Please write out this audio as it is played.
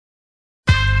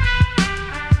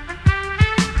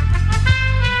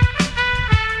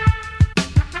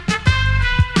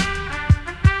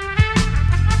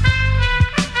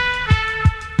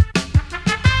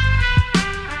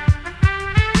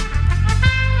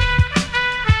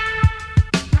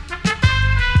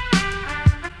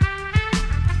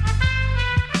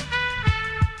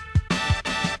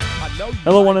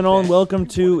Hello, one and all, and welcome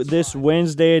to this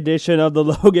Wednesday edition of the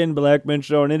Logan Blackman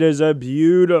Show. And it is a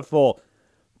beautiful,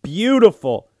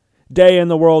 beautiful day in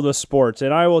the world of sports.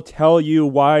 And I will tell you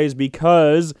why is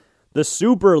because the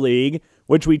Super League,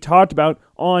 which we talked about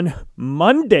on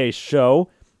Monday's show,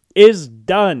 is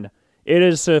done. It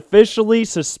is officially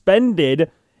suspended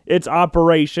its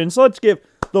operation. So let's give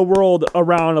the world a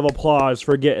round of applause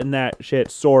for getting that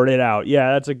shit sorted out.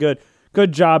 Yeah, that's a good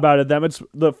job out of them. It's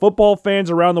the football fans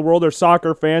around the world, or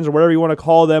soccer fans, or whatever you want to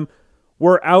call them,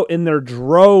 were out in their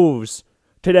droves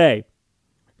today,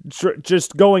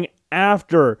 just going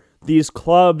after these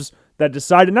clubs that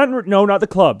decided, not the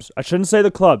clubs. I shouldn't say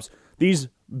the clubs. These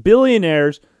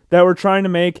billionaires that were trying to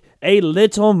make a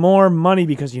little more money,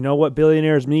 because you know what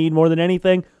billionaires need more than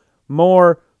anything?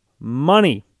 More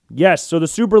money. Yes, so the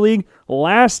Super League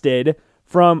lasted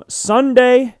from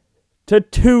Sunday to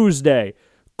Tuesday.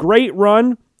 Great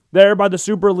run there by the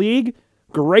Super League.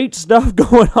 Great stuff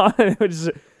going on. It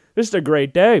was just a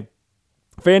great day.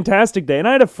 Fantastic day. And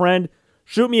I had a friend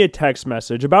shoot me a text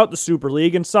message about the Super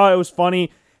League and saw it was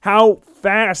funny how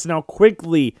fast and how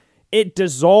quickly it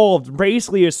dissolved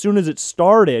basically as soon as it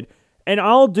started. And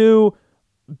I'll do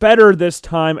better this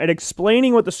time at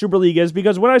explaining what the Super League is,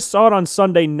 because when I saw it on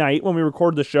Sunday night when we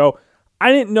recorded the show,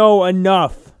 I didn't know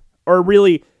enough or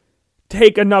really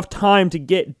take enough time to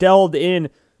get delved in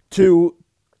to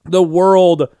the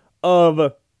world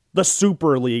of the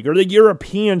Super League or the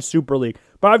European Super League.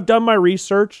 But I've done my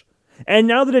research, and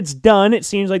now that it's done, it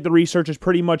seems like the research is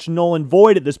pretty much null and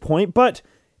void at this point, but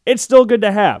it's still good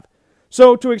to have.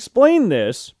 So to explain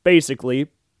this, basically,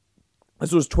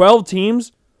 this was 12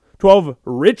 teams, 12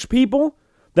 rich people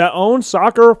that own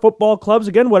soccer or football clubs,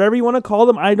 again, whatever you want to call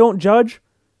them, I don't judge,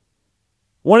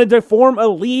 wanted to form a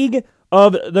league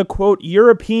of the, quote,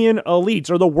 European elites,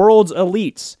 or the world's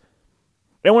elites.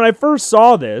 And when I first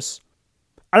saw this,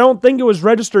 I don't think it was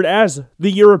registered as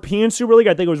the European Super League.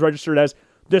 I think it was registered as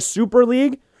the Super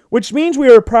League, which means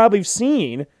we are probably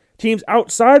seeing teams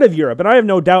outside of Europe. And I have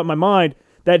no doubt in my mind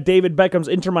that David Beckham's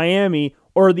Inter Miami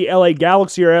or the LA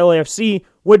Galaxy or LAFC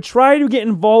would try to get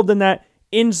involved in that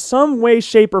in some way,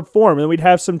 shape, or form. And we'd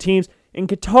have some teams in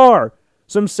Qatar,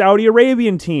 some Saudi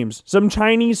Arabian teams, some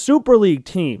Chinese Super League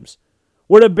teams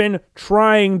would have been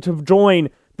trying to join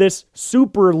this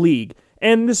Super League.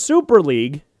 And the Super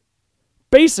League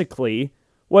basically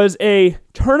was a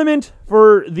tournament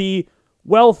for the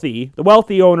wealthy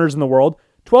owners in the world.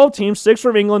 12 teams, 6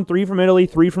 from England, 3 from Italy,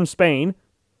 3 from Spain,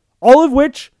 all of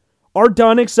which are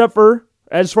done except for,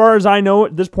 as far as I know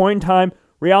at this point in time,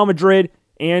 Real Madrid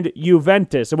and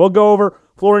Juventus. And we'll go over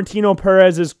Florentino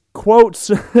Perez's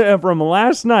quotes from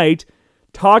last night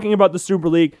talking about the Super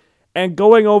League and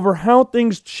going over how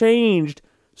things changed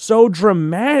so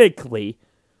dramatically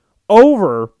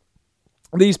over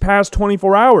these past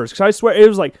 24 hours. Because I swear, it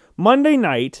was like Monday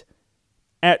night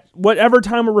at whatever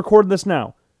time we're recording this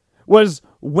now was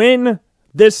when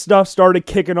this stuff started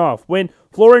kicking off. When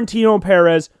Florentino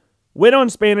Perez went on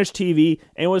Spanish TV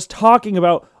and was talking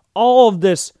about all of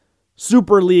this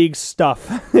Super League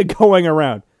stuff going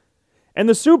around. And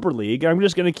the Super League, I'm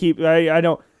just going to keep, I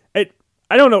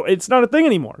don't know, it's not a thing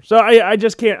anymore. So I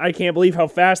can't believe how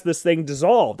fast this thing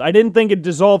dissolved. I didn't think it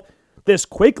dissolved this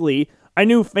quickly. I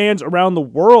knew fans around the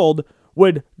world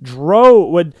would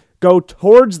go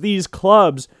towards these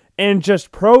clubs and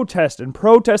just protest,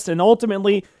 and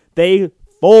ultimately they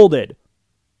folded.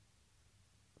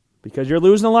 Because you're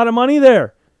losing a lot of money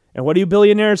there. And what do you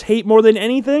billionaires hate more than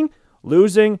anything?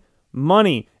 Losing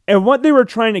money. And what they were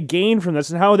trying to gain from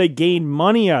this and how they gained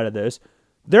money out of this,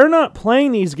 they're not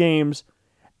playing these games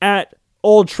at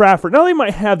Old Trafford. Now, they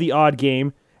might have the odd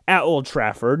game at Old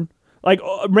Trafford, like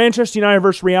Manchester United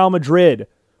versus Real Madrid.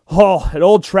 Oh, at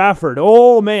Old Trafford.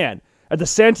 Oh, man. At the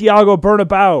Santiago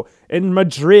Bernabeu in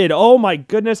Madrid. Oh, my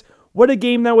goodness. What a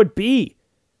game that would be.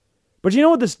 But you know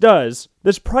what this does?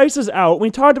 This prices out. We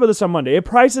talked about this on Monday. It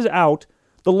prices out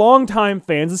the longtime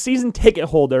fans, the season ticket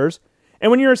holders.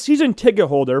 And when you're a season ticket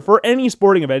holder for any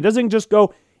sporting event, it doesn't just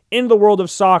go into the world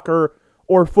of soccer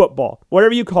or football,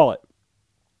 whatever you call it.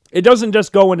 It doesn't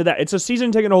just go into that. It's a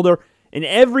season ticket holder in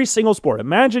every single sport.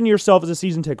 Imagine yourself as a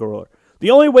season ticket holder.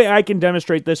 The only way I can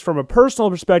demonstrate this from a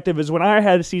personal perspective is when I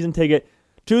had a season ticket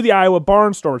to the Iowa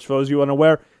Barnstormers, for those of you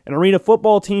unaware, an arena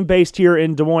football team based here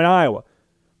in Des Moines, Iowa.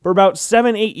 For about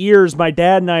 7-8 years, my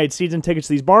dad and I had season tickets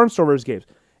to these Barnstormers games.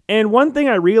 And one thing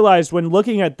I realized when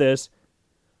looking at this,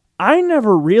 I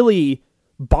never really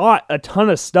bought a ton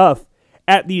of stuff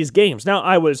at these games. Now,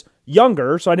 I was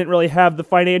younger, so I didn't really have the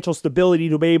financial stability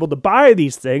to be able to buy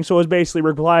these things, so I was basically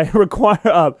relying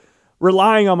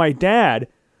on my dad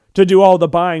to do all the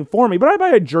buying for me. But I buy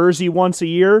a jersey once a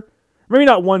year. Maybe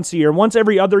not once a year, once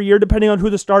every other year, depending on who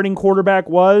the starting quarterback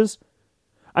was.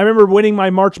 I remember winning my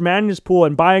March Madness pool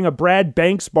and buying a Brad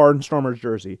Banks Barnstormers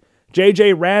jersey.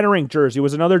 J.J. Rannering jersey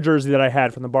was another jersey that I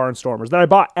had from the Barnstormers that I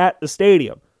bought at the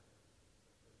stadium.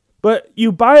 But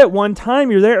you buy it one time,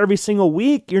 you're there every single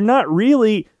week, you're not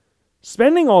really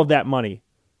spending all of that money.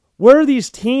 Where these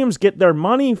teams get their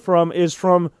money from is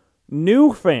from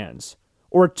new fans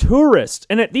or tourists.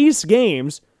 And at these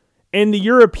games, in the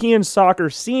European soccer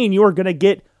scene, you are going to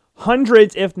get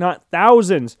hundreds, if not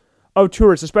thousands, of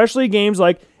tourists, especially games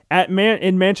like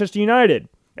in Manchester United,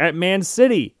 at Man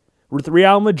City, with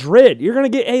Real Madrid. You're going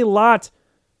to get a lot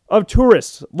of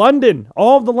tourists. London,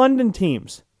 all of the London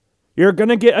teams. You're going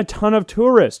to get a ton of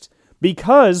tourists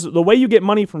because the way you get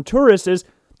money from tourists is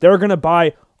they're going to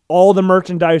buy all the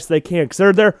merchandise they can because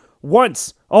they're there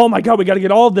once. Oh my God, we got to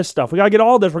get all of this stuff. We got to get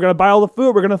all this. We're going to buy all the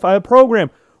food. We're going to buy a program.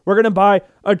 We're going to buy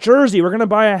a jersey. We're going to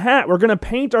buy a hat. We're going to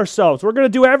paint ourselves. We're going to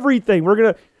do everything. We're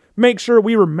going to make sure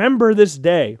we remember this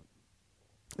day.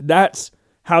 That's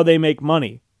how they make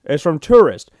money. It's from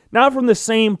tourists, not from the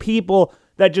same people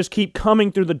that just keep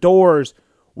coming through the doors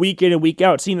week in and week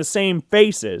out, seeing the same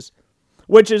faces,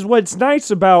 which is what's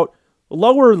nice about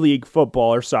lower league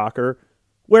football or soccer,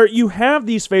 where you have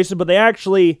these faces, but they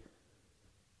actually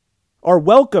are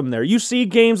welcome there. You see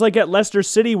games like at Leicester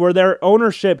City where their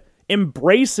ownership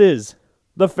embraces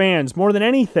the fans more than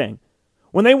anything.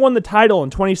 When they won the title in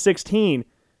 2016,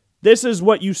 this is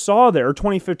what you saw there, or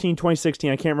 2015,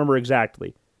 2016, I can't remember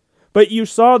exactly. But you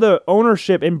saw the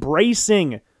ownership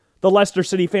embracing the Leicester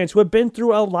City fans who have been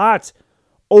through a lot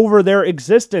over their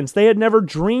existence. They had never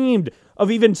dreamed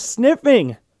of even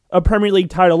sniffing a Premier League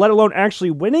title, let alone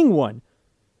actually winning one.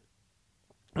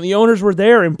 And the owners were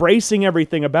there embracing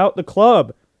everything about the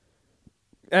club.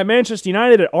 At Manchester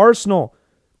United, at Arsenal,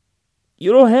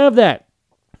 you don't have that.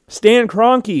 Stan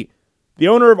Kroenke, the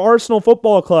owner of Arsenal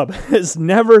Football Club, is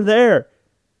never there.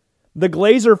 The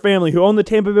Glazer family, who own the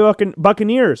Tampa Bay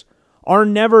Buccaneers, are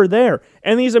never there.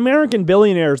 And these American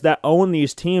billionaires that own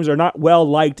these teams are not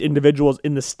well-liked individuals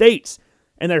in the States.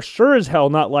 And they're sure as hell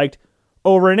not liked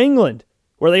over in England,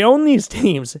 where they own these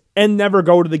teams and never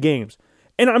go to the games.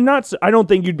 And I don't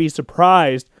think you'd be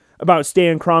surprised about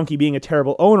Stan Kroenke being a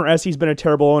terrible owner, as he's been a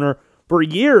terrible owner for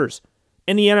years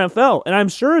in the NFL. And I'm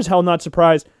sure as hell not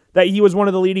surprised that he was one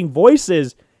of the leading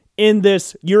voices in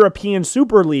this European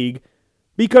Super League.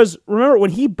 Because remember, when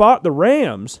he bought the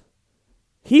Rams,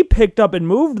 he picked up and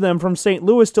moved them from St.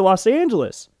 Louis to Los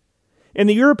Angeles. In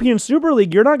the European Super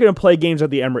League, you're not going to play games at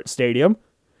the Emirates Stadium.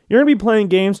 You're going to be playing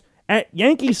games at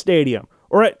Yankee Stadium,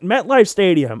 or at MetLife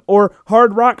Stadium, or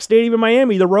Hard Rock Stadium in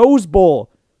Miami, the Rose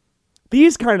Bowl.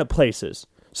 These kind of places.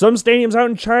 Some stadiums out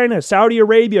in China, Saudi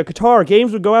Arabia, Qatar,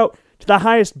 games would go out to the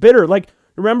highest bidder. Like,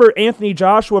 remember Anthony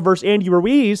Joshua versus Andy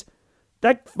Ruiz?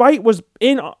 That fight was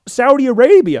in Saudi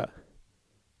Arabia.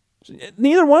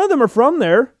 Neither one of them are from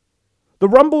there. The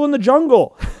Rumble in the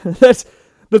Jungle. That's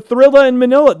the Thrilla in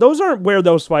Manila. Those aren't where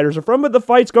those fighters are from, but the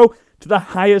fights go to the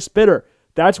highest bidder.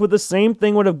 That's what the same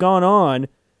thing would have gone on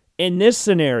in this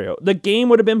scenario. The game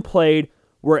would have been played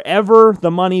wherever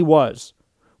the money was.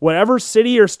 Whatever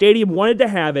city or stadium wanted to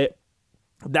have it,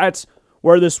 that's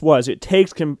where this was. It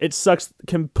sucks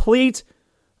complete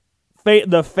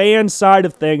the fan side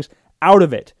of things out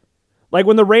of it. Like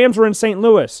when the Rams were in St.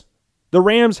 Louis, the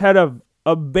Rams had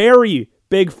a very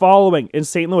big following in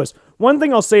St. Louis. One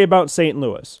thing I'll say about St.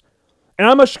 Louis, and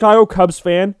I'm a Chicago Cubs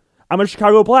fan, I'm a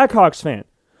Chicago Blackhawks fan,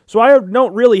 so I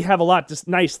don't really have a lot of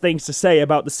nice things to say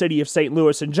about the city of St.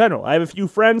 Louis in general. I have a few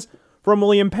friends from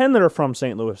William Penn that are from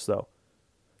St. Louis, though.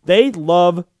 They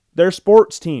love their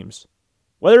sports teams,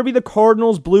 whether it be the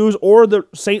Cardinals, Blues, or the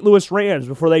St. Louis Rams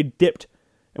before they dipped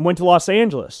and went to Los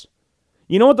Angeles.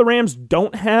 You know what the Rams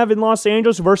don't have in Los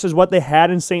Angeles versus what they had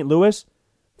in St. Louis?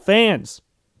 Fans.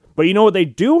 But you know what they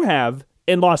do have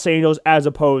in Los Angeles as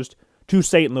opposed to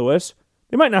St. Louis?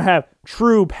 They might not have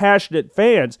true, passionate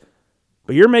fans,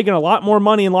 but you're making a lot more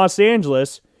money in Los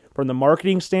Angeles from the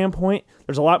marketing standpoint.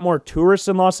 There's a lot more tourists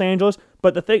in Los Angeles,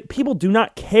 but people do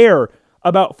not care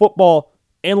about football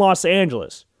in Los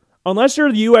Angeles. Unless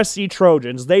you're the USC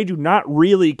Trojans, they do not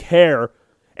really care.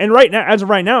 And as of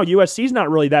right now, USC's not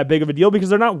really that big of a deal because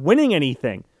they're not winning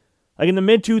anything. Like in the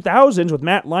mid-2000s with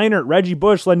Matt Leinart, Reggie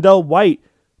Bush, Lendell White,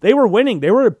 they were winning.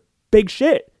 They were big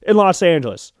shit in Los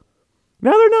Angeles.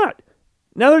 Now they're not.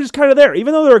 Now they're just kind of there.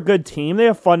 Even though they're a good team, they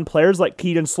have fun players like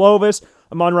Keaton Slovis.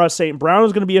 Amon-Ra St. Brown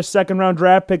is going to be a second-round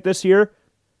draft pick this year.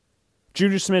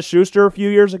 Juju Smith-Schuster a few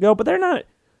years ago, but they're not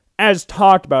as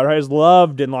talked about or as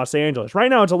loved in Los Angeles. Right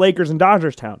now it's a Lakers and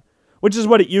Dodgers town, which is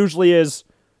what it usually is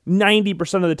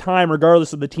 90% of the time,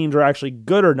 regardless if the teams are actually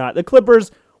good or not. The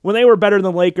Clippers when they were better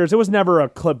than the Lakers, it was never a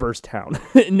Clippers town.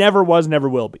 It never was, never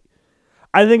will be.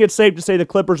 I think it's safe to say the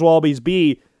Clippers will always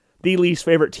be the least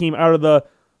favorite team out of the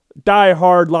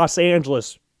die-hard Los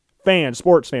Angeles fans,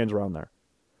 sports fans around there.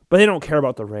 But they don't care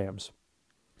about the Rams.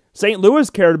 St. Louis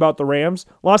cared about the Rams.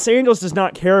 Los Angeles does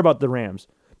not care about the Rams.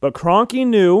 But Kroenke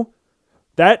knew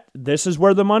that this is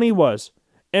where the money was.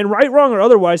 And right, wrong, or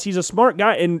otherwise, he's a smart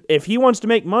guy. And if he wants to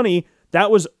make money,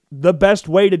 that was the best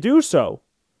way to do so.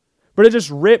 But it just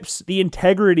rips the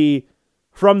integrity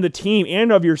from the team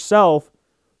and of yourself,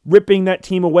 ripping that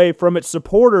team away from its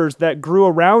supporters that grew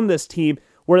around this team,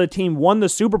 where the team won the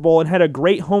Super Bowl and had a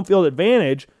great home field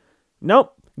advantage.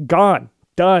 Nope, gone,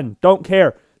 done, don't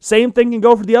care. Same thing can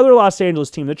go for the other Los Angeles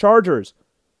team, the Chargers.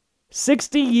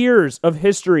 60 years of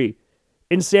history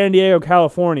in San Diego,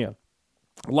 California.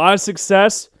 A lot of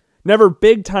success, never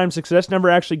big-time success, never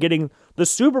actually getting the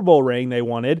Super Bowl ring they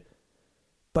wanted,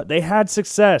 but they had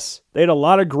success. They had a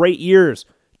lot of great years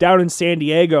down in San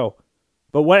Diego.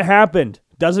 But what happened?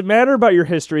 Doesn't matter about your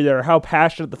history there, how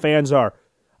passionate the fans are.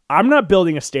 I'm not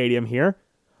building a stadium here.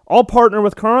 I'll partner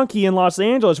with Kroenke in Los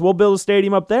Angeles. We'll build a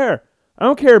stadium up there. I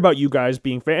don't care about you guys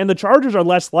being fans. And the Chargers are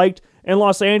less liked in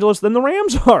Los Angeles than the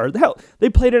Rams are. Hell, they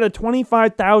played at a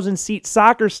 25,000-seat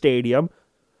soccer stadium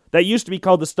that used to be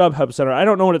called the StubHub Center. I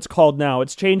don't know what it's called now.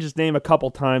 It's changed its name a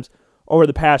couple times over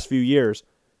the past few years.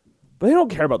 But they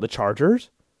don't care about the Chargers.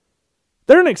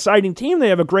 They're an exciting team. They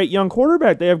have a great young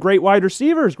quarterback. They have great wide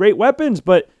receivers, great weapons,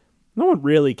 but no one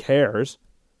really cares.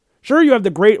 Sure, you have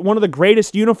one of the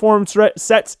greatest uniform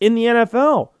sets in the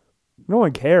NFL. No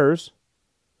one cares.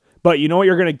 But you know what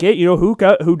you're going to get? You know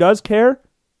who does care?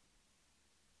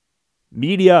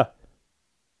 Media.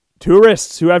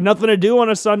 Tourists who have nothing to do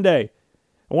on a Sunday.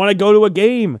 I want to go to a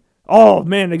game. Oh,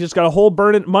 man, I just got a whole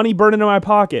money burning in my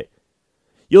pocket.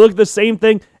 You look at the same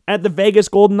thing at the Vegas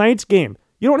Golden Knights game.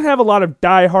 You don't have a lot of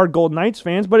die-hard Golden Knights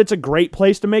fans, but it's a great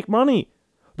place to make money.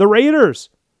 The Raiders,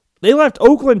 they left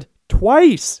Oakland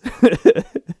twice.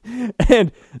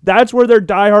 And that's where their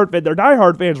die-hard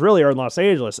fans really are in Los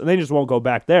Angeles, and they just won't go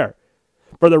back there.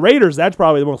 For the Raiders, that's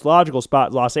probably the most logical spot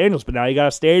in Los Angeles, but now you got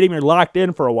a stadium, you're locked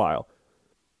in for a while.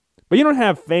 But you don't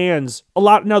have fans a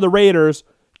lot. Now, the Raiders,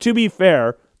 to be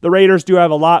fair, the Raiders do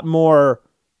have a lot more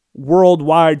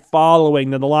worldwide following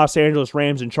than the Los Angeles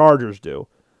Rams and Chargers do.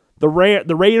 The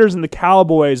Raiders and the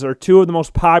Cowboys are two of the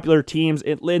most popular teams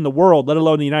in the world, let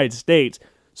alone the United States.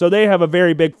 So they have a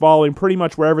very big following pretty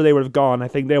much wherever they would have gone. I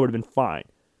think they would have been fine.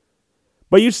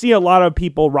 But you see a lot of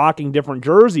people rocking different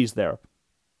jerseys there.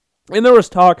 And there was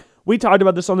talk, we talked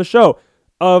about this on the show,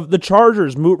 of the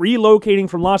Chargers relocating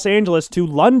from Los Angeles to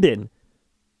London.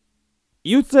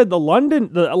 You said the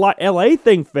LA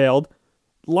thing failed.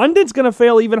 London's going to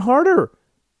fail even harder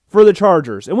for the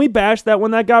Chargers. And we bashed that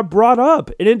when that got brought up.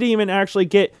 It didn't even actually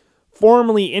get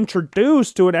formally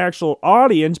introduced to an actual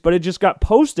audience, but it just got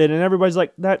posted, and everybody's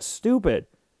like, that's stupid.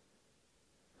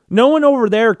 No one over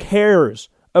there cares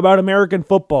about American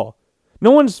football.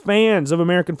 No one's fans of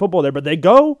American football there, but they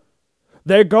go.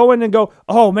 They go in and go,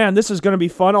 oh man, this is going to be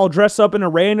fun. I'll dress up in a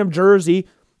random jersey.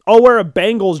 I'll wear a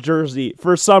Bengals jersey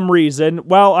for some reason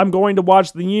while I'm going to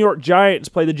watch the New York Giants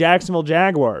play the Jacksonville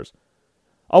Jaguars.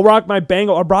 I'll rock my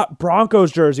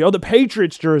Broncos jersey. Oh, the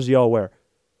Patriots jersey I'll wear.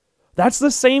 That's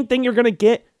the same thing you're going to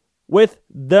get with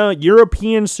the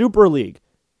European Super League.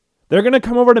 They're going to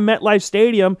come over to MetLife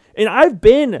Stadium, and I've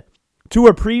been to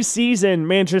a preseason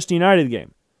Manchester United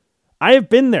game. I have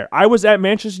been there. I was at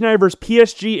Manchester United versus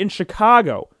PSG in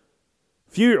Chicago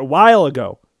a while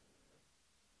ago.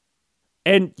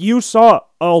 And you saw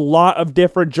a lot of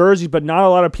different jerseys, but not a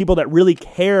lot of people that really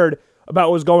cared about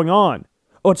what was going on.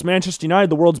 Oh, it's Manchester United,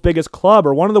 the world's biggest club,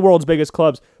 or one of the world's biggest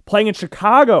clubs, playing in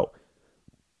Chicago.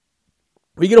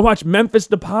 We get to watch Memphis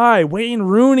Depay, Wayne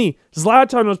Rooney,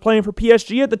 Zlatan was playing for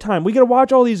PSG at the time. We get to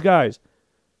watch all these guys.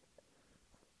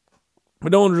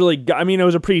 But no one really it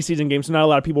was a preseason game, so not a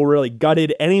lot of people really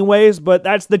gutted anyways, but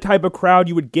that's the type of crowd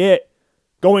you would get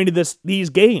going to these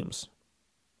games.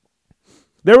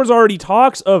 There was already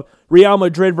talks of Real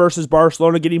Madrid versus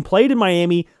Barcelona getting played in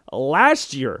Miami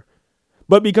last year.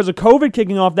 But because of COVID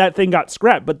kicking off, that thing got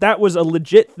scrapped. But that was a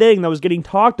legit thing that was getting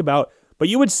talked about. But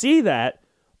you would see that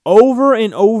over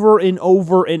and over and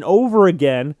over and over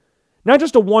again. Not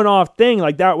just a one-off thing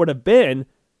like that would have been.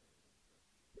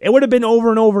 It would have been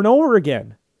over and over and over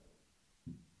again.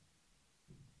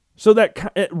 So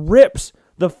that it rips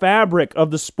the fabric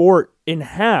of the sport in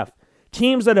half.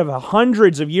 Teams that have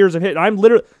hundreds of years of hit.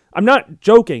 I'm not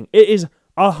joking. It is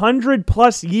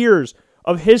 100+ years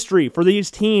of history for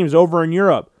these teams over in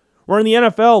Europe. Where in the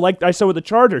NFL, like I said with the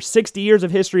Chargers, 60 years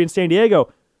of history in San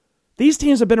Diego. These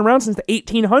teams have been around since the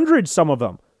 1800s, some of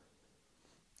them.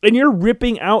 And you're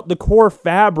ripping out the core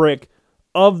fabric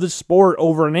of the sport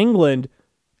over in England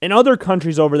and other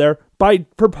countries over there by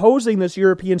proposing this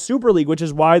European Super League, which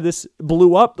is why this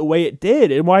blew up the way it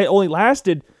did and why it only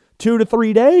lasted 2 to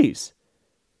 3 days.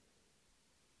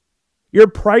 You're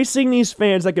pricing these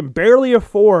fans that can barely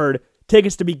afford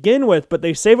tickets to begin with, but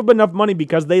they save up enough money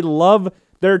because they love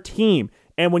their team.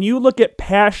 And when you look at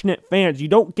passionate fans, you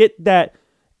don't get that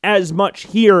as much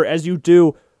here as you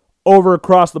do over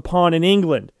across the pond in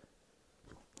England.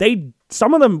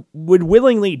 Some of them would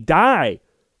willingly die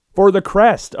for the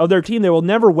crest of their team. They will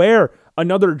never wear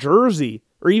another jersey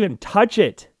or even touch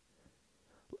it.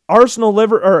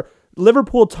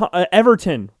 Liverpool,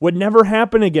 Everton would never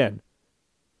happen again.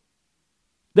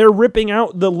 They're ripping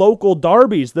out the local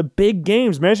derbies, the big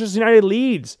games. Manchester United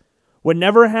Leeds would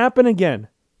never happen again.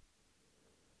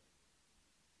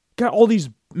 Got all these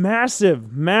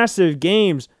massive, massive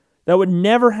games that would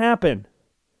never happen.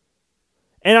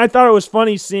 And I thought it was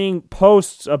funny seeing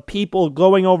posts of people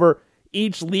going over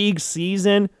each league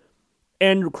season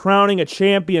and crowning a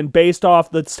champion based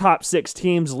off the top 6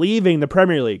 teams leaving the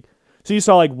Premier League. So you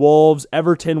saw like Wolves,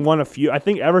 Everton won a few. I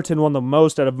think Everton won the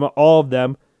most out of all of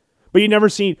them. But you never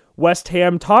see West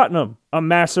Ham, Tottenham, a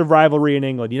massive rivalry in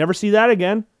England. You never see that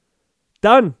again.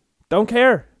 Done. Don't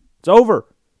care. It's over.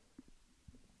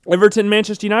 Everton,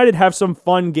 Manchester United have some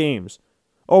fun games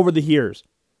over the years.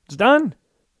 It's done.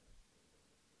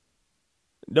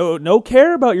 No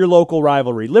care about your local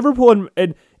rivalry. Liverpool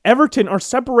and Everton are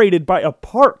separated by a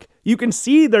park. You can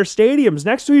see their stadiums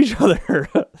next to each other.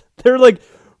 They're like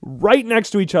right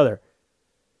next to each other.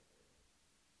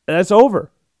 And that's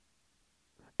over.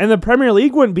 And the Premier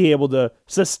League wouldn't be able to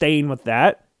sustain with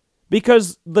that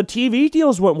because the TV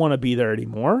deals wouldn't want to be there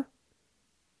anymore.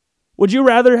 Would you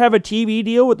rather have a TV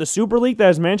deal with the Super League that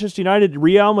has Manchester United,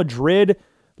 Real Madrid,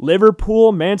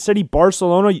 Liverpool, Man City,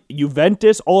 Barcelona,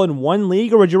 Juventus all in one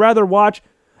league? Or would you rather watch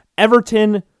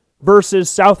Everton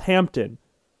versus Southampton?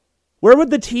 Where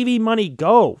would the TV money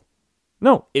go?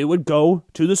 No, it would go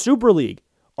to the Super League.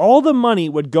 All the money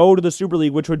would go to the Super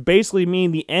League, which would basically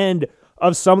mean the end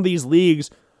of some of these leagues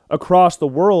across the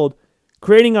world,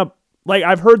 creating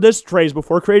I've heard this phrase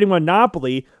before, creating a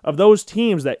monopoly of those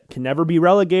teams that can never be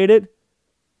relegated,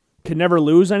 can never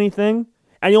lose anything,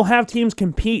 and you'll have teams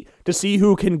compete to see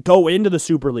who can go into the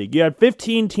Super League. You had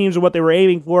 15 teams of what they were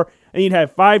aiming for, and you'd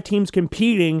have 5 teams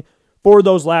competing for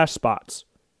those last spots,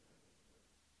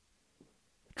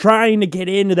 trying to get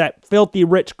into that filthy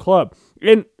rich club.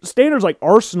 And standards like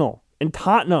Arsenal and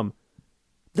Tottenham,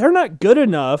 they're not good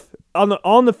enough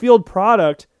on the field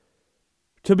product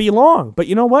to belong. But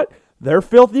you know what? They're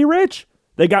filthy rich.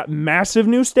 They got massive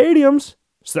new stadiums,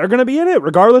 so they're going to be in it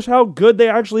regardless how good they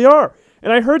actually are.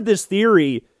 And I heard this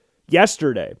theory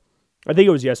yesterday. I think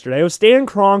it was yesterday. It was Stan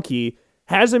Kroenke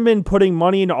hasn't been putting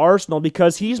money into Arsenal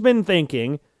because he's been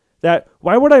thinking that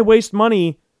why would I waste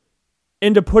money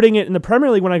into putting it in the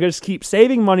Premier League when I just keep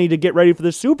saving money to get ready for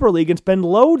the Super League and spend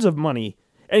loads of money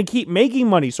and keep making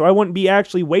money so I wouldn't be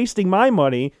actually wasting my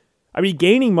money. I'd be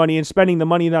gaining money and spending the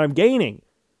money that I'm gaining.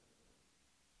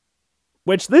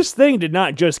 Which this thing did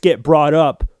not just get brought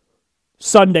up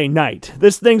Sunday night.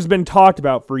 This thing's been talked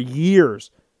about for years.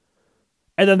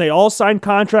 And then they all signed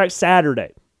contracts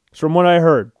Saturday. From what I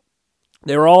heard.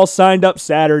 They were all signed up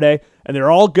Saturday, and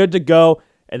they're all good to go.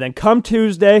 And then come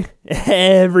Tuesday,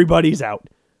 everybody's out.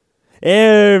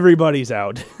 Everybody's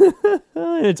out.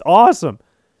 It's awesome.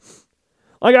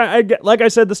 Like I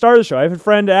said at the start of the show, I have a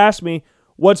friend ask me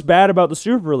what's bad about the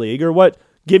Super League or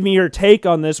give me your take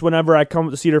on this whenever I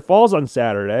come to Cedar Falls on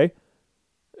Saturday.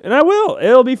 And I will.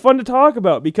 It'll be fun to talk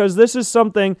about because this is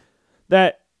something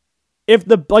that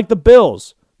the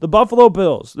Bills, the Buffalo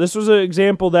Bills, this was an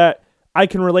example that I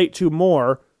can relate to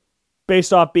more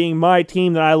based off being my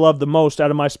team that I love the most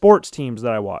out of my sports teams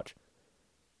that I watch.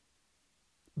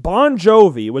 Bon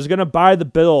Jovi was going to buy the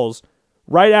Bills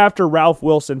right after Ralph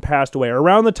Wilson passed away, or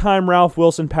around the time Ralph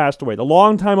Wilson passed away, the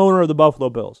longtime owner of the Buffalo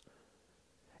Bills.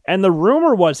 And the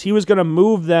rumor was he was going to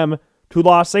move them to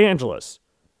Los Angeles.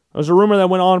 It was a rumor that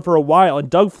went on for a while, and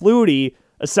Doug Flutie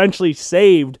essentially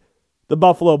saved the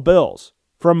Buffalo Bills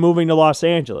from moving to Los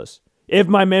Angeles, if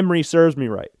my memory serves me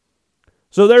right.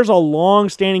 So there's a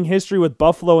long-standing history with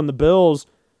Buffalo and the Bills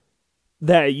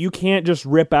that you can't just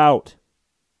rip out.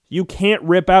 You can't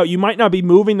rip out. You might not be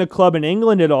moving the club in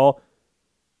England at all.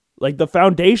 Like, the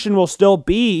foundation will still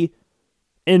be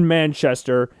in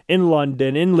Manchester, in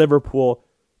London, in Liverpool,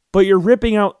 but you're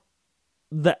ripping out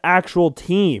the actual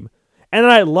team. And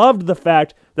I loved the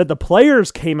fact that the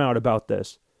players came out about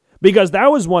this, because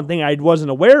that was one thing I wasn't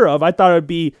aware of. I thought it would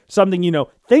be something,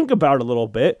 think about a little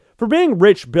bit. for being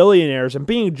rich billionaires and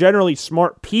being generally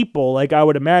smart people, like I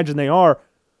would imagine they are,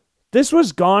 this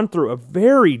was gone through a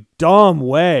very dumb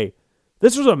way.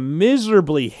 This was a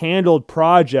miserably handled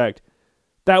project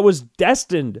that was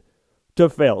destined to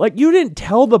fail. Like, you didn't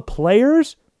tell the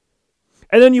players.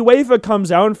 And then UEFA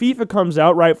comes out and FIFA comes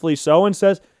out, rightfully so, and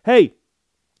says, hey,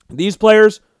 these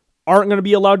players aren't going to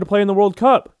be allowed to play in the World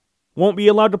Cup. Won't be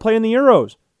allowed to play in the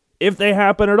Euros, if they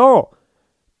happen at all.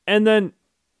 And then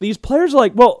these players are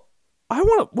like, well,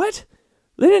 what?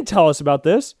 They didn't tell us about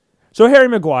this. So Harry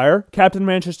Maguire, captain of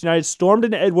Manchester United, stormed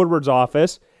into Ed Woodward's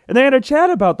office, and they had a chat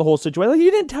about the whole situation. Like, you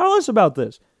didn't tell us about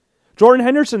this. Jordan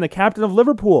Henderson, the captain of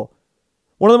Liverpool,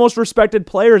 one of the most respected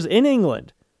players in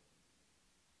England,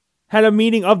 had a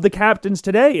meeting of the captains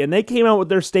today, and they came out with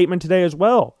their statement today as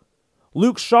well.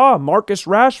 Luke Shaw, Marcus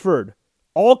Rashford,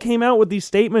 all came out with these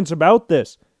statements about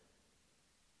this.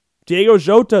 Diego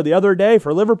Jota, the other day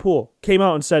for Liverpool, came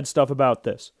out and said stuff about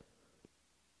this.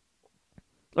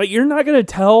 Like, you're not going to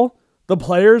tell the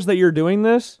players that you're doing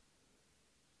this?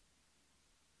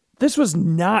 This was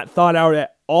not thought out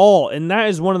at all, and that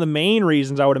is one of the main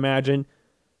reasons I would imagine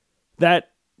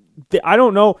that I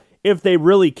don't know if they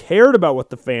really cared about what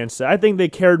the fans said. I think they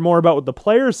cared more about what the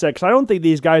players said, because I don't think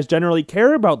these guys generally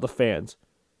care about the fans,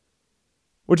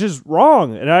 which is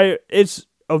wrong, and it's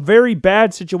a very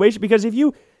bad situation, because if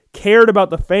you cared about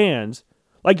the fans,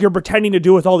 like you're pretending to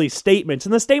do with all these statements,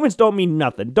 and the statements don't mean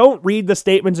nothing. Don't read the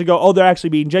statements and go, oh, they're actually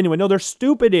being genuine. No, they're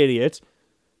stupid idiots.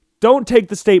 Don't take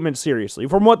the statements seriously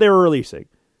from what they were releasing.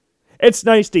 It's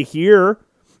nice to hear,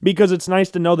 because it's nice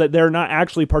to know that they're not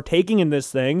actually partaking in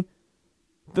this thing,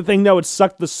 the thing that would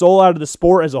suck the soul out of the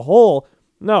sport as a whole.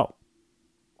 No.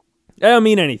 They don't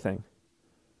mean anything.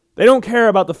 They don't care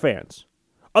about the fans.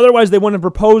 Otherwise, they wouldn't have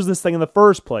proposed this thing in the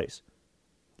first place,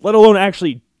 let alone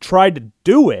actually tried to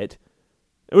do it.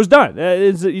 It was done.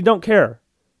 You don't care.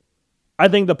 I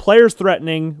think the players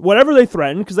threatening, whatever they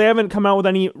threaten, because they haven't come out with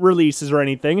any releases or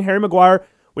anything. Harry Maguire,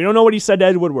 we don't know what he said to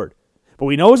Ed Woodward, but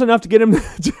we know it was enough to get him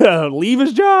to leave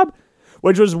his job,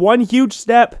 which was one huge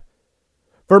step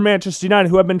for Manchester United,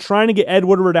 who have been trying to get Ed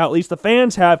Woodward out, at least the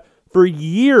fans have, for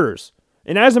years.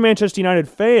 And as a Manchester United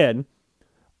fan,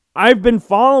 I've been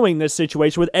following this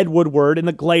situation with Ed Woodward and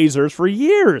the Glazers for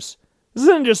years. This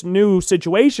isn't just new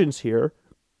situations here.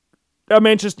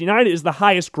 Manchester United is the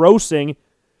highest grossing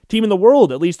team in the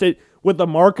world, at least with the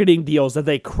marketing deals that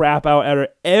they crap out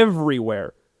at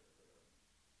everywhere.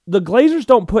 The Glazers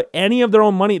don't put any of their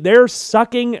own money. They're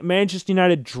sucking Manchester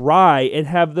United dry and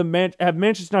have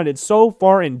Manchester United so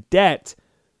far in debt.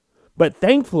 But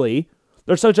thankfully,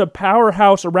 they're such a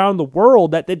powerhouse around the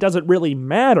world that it doesn't really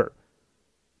matter.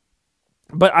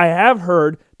 But I have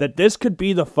heard that this could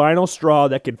be the final straw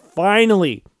that could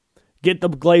finally get the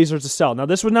Glazers to sell. Now,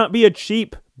 this would not be a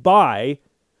cheap buy.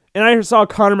 And I saw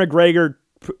Conor McGregor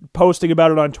posting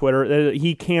about it on Twitter that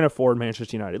he can't afford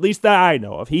Manchester United. At least that I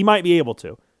know of. He might be able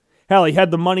to. Hell, he had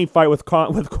the money fight with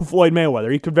Floyd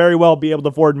Mayweather. He could very well be able to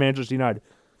afford Manchester United.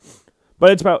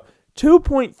 But it's about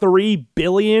 $2.3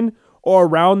 billion or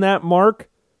around that mark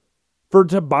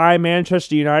to buy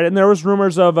Manchester United. And there was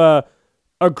rumors of a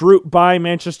group buying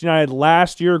Manchester United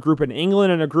last year, a group in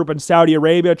England and a group in Saudi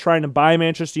Arabia trying to buy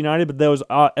Manchester United, but those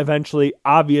eventually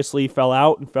obviously fell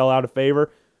out of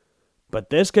favor.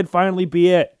 But this could finally be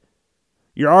it.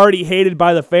 You're already hated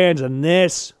by the fans, and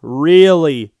this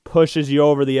really pushes you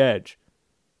over the edge.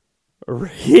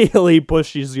 Really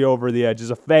pushes you over the edge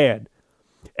as a fan.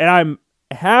 And I'm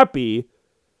happy,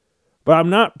 but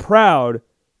I'm not proud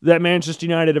that Manchester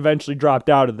United eventually dropped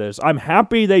out of this. I'm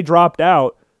happy they dropped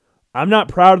out. I'm not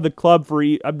proud of the club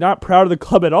I'm not proud of the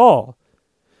club at all.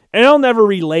 And I'll never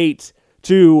relate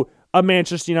to a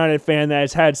Manchester United fan that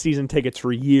has had season tickets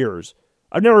for years.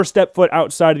 I've never stepped foot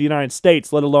outside of the United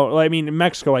States, let alone, in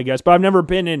Mexico, I guess, but I've never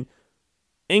been in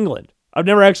England. I've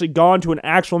never actually gone to an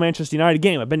actual Manchester United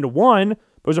game. I've been to one, but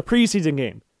it was a preseason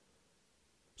game.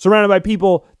 Surrounded by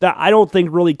people that I don't think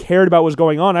really cared about what was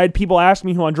going on. I had people ask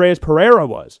me who Andreas Pereira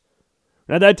was.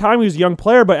 And at that time, he was a young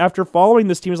player, but after following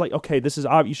this team, it's like, okay, this is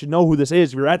obvious. You should know who this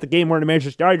is. If you're at the game wearing a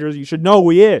Manchester United jersey, you should know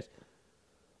who he is.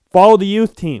 Follow the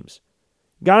youth teams.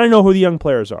 Got to know who the young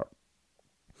players are.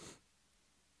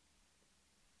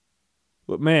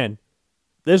 But man,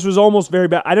 this was almost very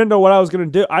bad. I didn't know what I was going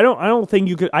to do. I don't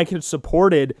think I could have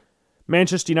supported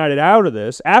Manchester United out of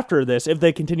this, after this, if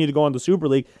they continue to go on the Super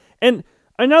League. And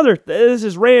this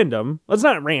is random. Well, it's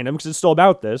not random because it's still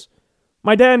about this.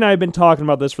 My dad and I have been talking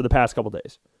about this for the past couple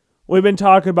days. We've been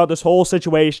talking about this whole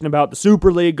situation about the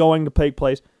Super League going to take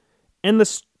place. And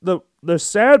the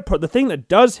sad part, the thing that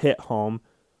does hit home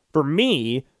for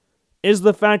me is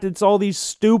the fact that it's all these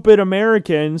stupid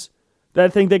Americans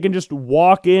that think they can just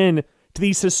walk in to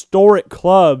these historic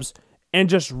clubs and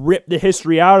just rip the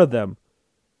history out of them.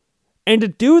 And to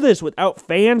do this without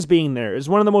fans being there is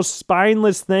one of the most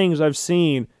spineless things I've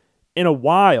seen in a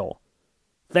while.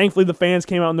 Thankfully, the fans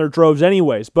came out in their droves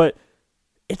anyways, but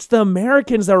it's the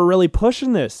Americans that are really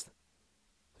pushing this.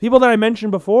 People that I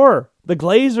mentioned before, the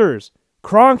Glazers,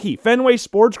 Kroenke, Fenway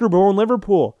Sports Group, who own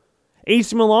Liverpool.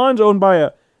 AC Milan's owned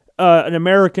by an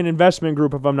American investment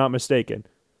group, if I'm not mistaken.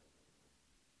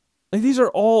 Like, these are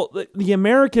all, the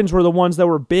Americans were the ones that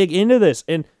were big into this.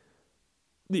 And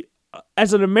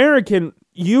as an American,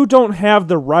 you don't have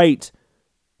the right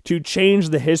to change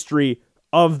the history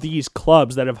of these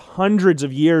clubs that have hundreds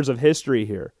of years of history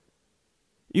here.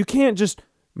 You can't just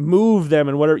move them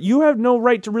and whatever. You have no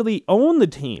right to really own the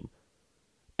team.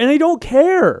 And they don't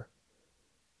care.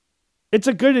 It's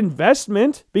a good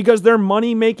investment because they're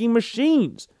money-making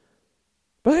machines.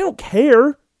 But they don't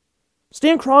care.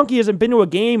 Stan Kroenke hasn't been to a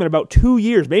game in about 2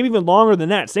 years, maybe even longer than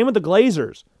that. Same with the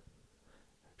Glazers.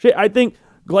 Shit, I think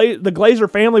the Glazer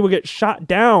family would get shot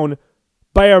down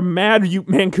by a mad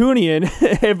Mancunian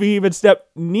if he even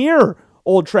stepped near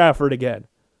Old Trafford again.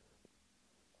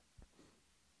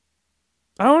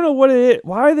 I don't know what it is,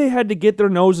 why they had to get their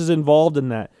noses involved in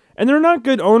that. And they're not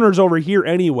good owners over here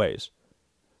anyways.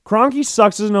 Kroenke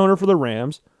sucks as an owner for the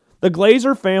Rams. The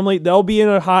Glazer family, they'll be in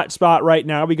a hot spot right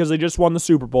now because they just won the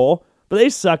Super Bowl, but they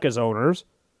suck as owners.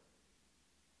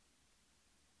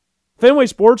 Fenway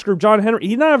Sports Group, John Henry,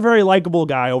 he's not a very likable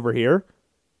guy over here.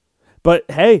 But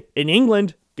hey, in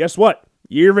England, guess what?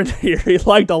 You're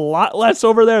liked a lot less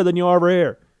over there than you are over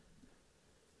here.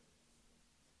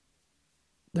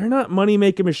 They're not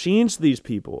money-making machines to these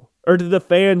people, or to the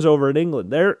fans over in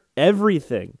England. They're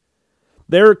everything.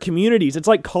 They're communities. It's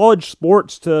like college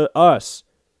sports to us,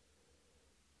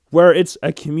 where it's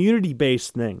a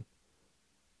community-based thing.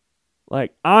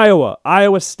 Like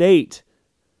Iowa State.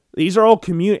 These are all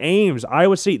Ames,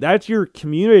 Iowa State. That's your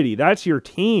community. That's your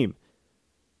team.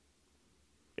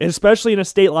 And especially in a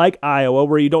state like Iowa,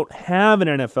 where you don't have an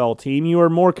NFL team, you are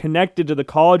more connected to the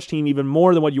college team even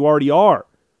more than what you already are.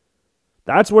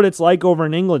 That's what it's like over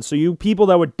in England. So you people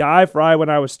that would die for Iowa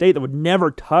and Iowa State, that would never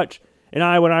touch an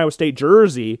Iowa and Iowa State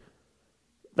jersey,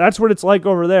 that's what it's like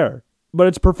over there. But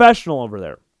it's professional over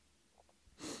there.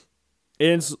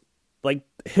 It's like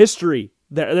history.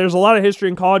 There's a lot of history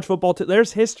in college football.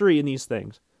 There's history in these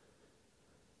things.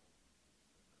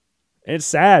 And it's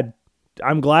sad.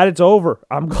 I'm glad it's over.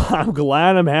 I'm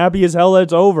glad. I'm happy as hell that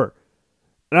it's over.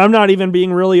 And I'm not even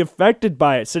being really affected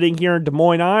by it sitting here in Des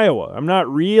Moines, Iowa. I'm not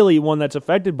really one that's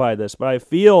affected by this, but I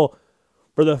feel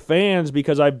for the fans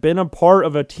because I've been a part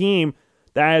of a team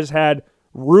that has had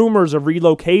rumors of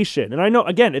relocation. And I know,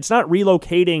 again, it's not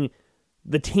relocating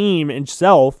the team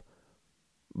itself,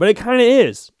 but it kind of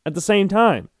is at the same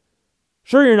time.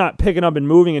 Sure, you're not picking up and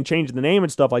moving and changing the name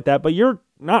and stuff like that, but you're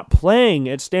not playing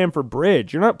at Stamford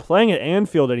Bridge. You're not playing at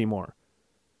Anfield anymore.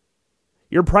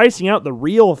 You're pricing out the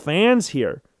real fans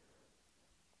here.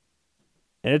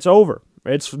 And it's over.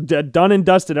 It's done and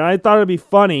dusted. And I thought it'd be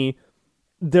funny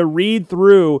to read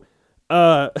through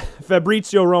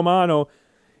Fabrizio Romano.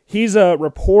 He's a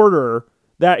reporter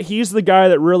that he's the guy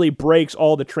that really breaks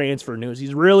all the transfer news.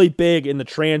 He's really big in the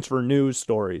transfer news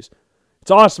stories.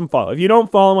 It's awesome follow. If you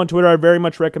don't follow him on Twitter, I very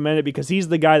much recommend it because he's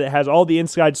the guy that has all the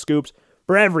inside scoops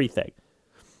for everything.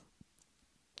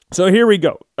 So here we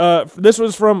go. This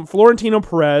was from Florentino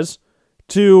Perez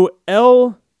to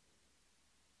El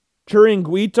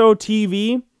Chiringuito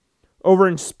TV over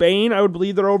in Spain. I would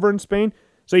believe they're over in Spain.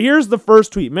 So here's the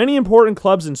first tweet. Many important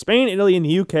clubs in Spain, Italy, and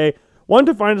the UK want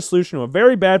to find a solution to a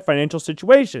very bad financial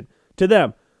situation. To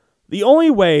them, the only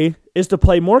way is to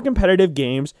play more competitive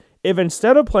games if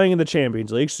instead of playing in the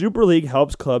Champions League, Super League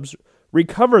helps clubs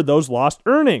recover those lost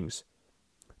earnings.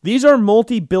 These are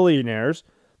multi-billionaires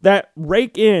that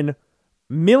rake in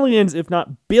millions, if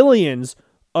not billions,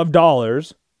 of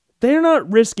dollars. They're not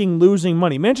risking losing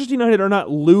money. Manchester United are not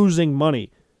losing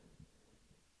money.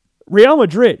 Real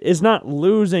Madrid is not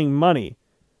losing money.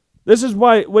 This is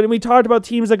why, when we talked about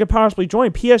teams that could possibly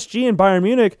join, PSG and Bayern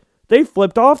Munich, they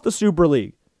flipped off the Super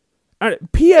League.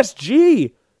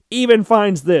 PSG even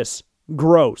finds this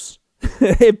gross.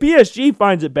 If PSG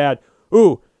finds it bad,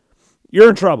 ooh, you're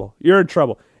in trouble. You're in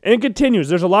trouble. And it continues.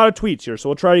 There's a lot of tweets here, so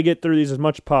we'll try to get through these as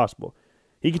much as possible.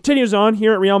 He continues on,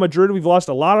 here at Real Madrid, we've lost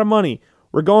a lot of money.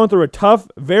 We're going through a tough,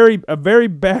 very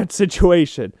bad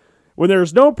situation. When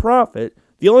there's no profit,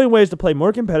 the only way is to play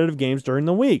more competitive games during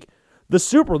the week. The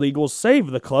Super League will save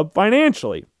the club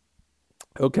financially.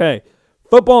 Okay,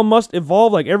 football must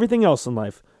evolve like everything else in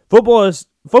life.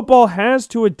 Football has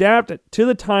to adapt to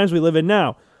the times we live in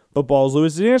now. Football is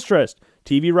losing interest.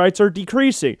 TV rights are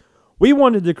decreasing. We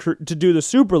wanted to do the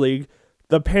Super League.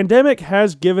 The pandemic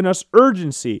has given us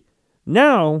urgency.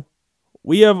 Now,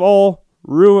 we are all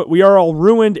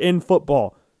ruined in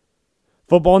football.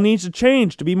 Football needs to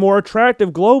change to be more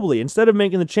attractive globally. Instead of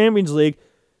making the Champions League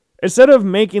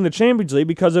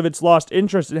because of its lost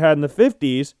interest it had in the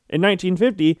 50s, in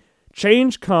 1950,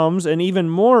 change comes, and even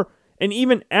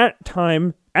at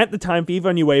the time FIFA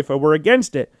and UEFA were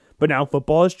against it. But now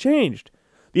football has changed.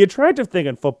 The attractive thing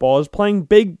in football is playing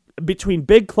between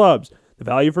big clubs. The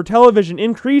value for television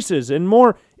increases and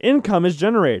more income is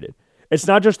generated. It's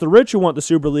not just the rich who want the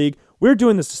Super League. We're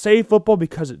doing this to save football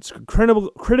because it's a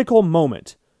critical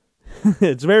moment.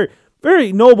 It's a very,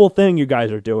 very noble thing you guys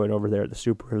are doing over there at the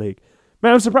Super League.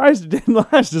 Man, I'm surprised it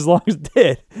didn't last as long as it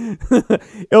did.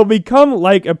 It'll become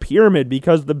like a pyramid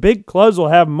because the big clubs will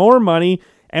have more money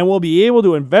and will be able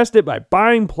to invest it by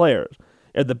buying players.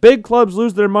 If the big clubs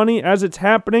lose their money as it's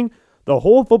happening, the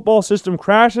whole football system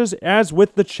crashes, as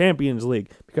with the Champions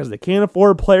League, because they can't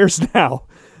afford players now.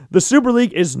 The Super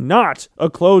League is not a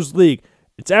closed league.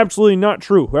 It's absolutely not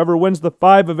true. Whoever wins the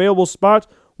 5 available spots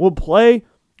will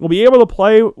be able to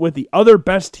play with the other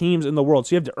best teams in the world.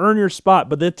 So you have to earn your spot.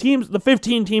 But the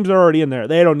 15 teams are already in there.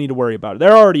 They don't need to worry about it.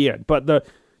 They're already in. But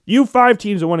you 5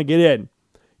 teams that want to get in,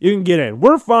 you can get in.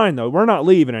 We're fine, though. We're not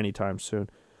leaving anytime soon.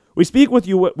 We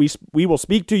will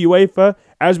speak to UEFA,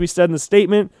 as we said in the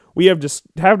statement. We have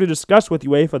to discuss with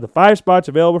UEFA the 5 spots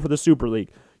available for the Super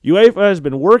League. UEFA has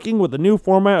been working with the new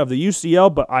format of the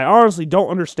UCL, but I honestly don't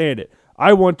understand it.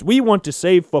 We want to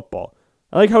save football.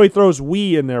 I like how he throws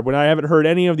 "we" in there when I haven't heard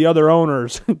any of the other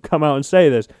owners come out and say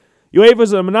this. UEFA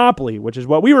is a monopoly, which is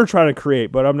what we were trying to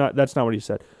create, but that's not what he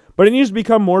said. But it needs to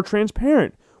become more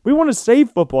transparent. We want to save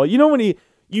football. You know when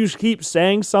you keep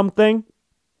saying something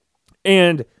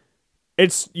and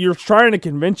you're trying to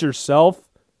convince yourself?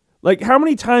 Like, how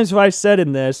many times have I said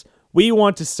in this, we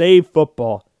want to save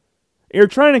football? You're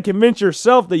trying to convince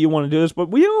yourself that you want to do this, but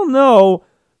we all know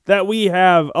that we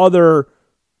have other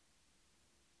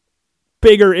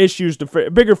bigger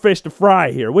fish to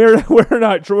fry here. We're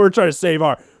trying to save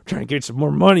trying to get some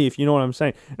more money, if you know what I'm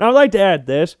saying. Now, I'd like to add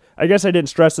this. I guess I didn't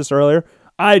stress this earlier.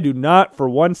 I do not for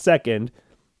 1 second,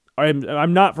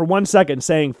 I'm not for 1 second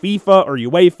saying FIFA or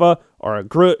UEFA are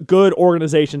good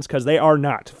organizations, because they are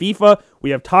not. FIFA, we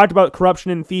have talked about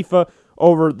corruption in FIFA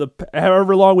over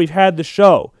however long we've had the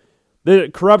show.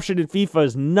 The corruption in FIFA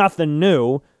is nothing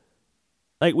new.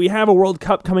 Like, we have a World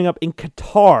Cup coming up in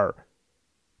Qatar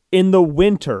in the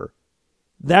winter.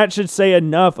 That should say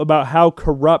enough about how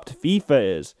corrupt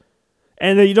FIFA is.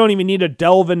 And you don't even need to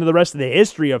delve into the rest of the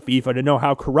history of FIFA to know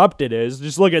how corrupt it is.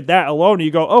 Just look at that alone and you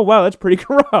go, oh, wow, that's pretty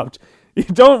corrupt. You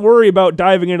don't worry about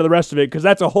diving into the rest of it, because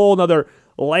that's a whole other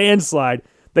landslide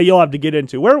that you'll have to get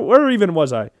into. Where even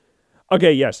was I?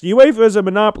 Okay, yes, UEFA is a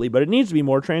monopoly, but it needs to be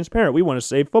more transparent. We want to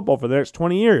save football for the next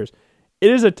 20 years.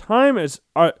 It is in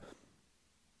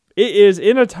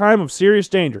a time of serious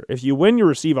danger. If you win, you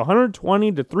receive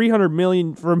 120 to 300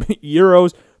 million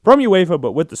euros from UEFA,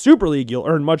 but with the Super League, you'll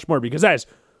earn much more, because that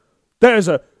is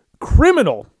a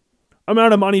criminal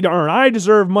amount of money to earn. I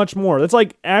deserve much more. That's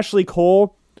like Ashley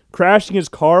Cole crashing his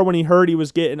car when he heard he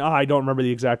was getting, I don't remember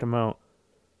the exact amount.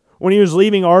 When he was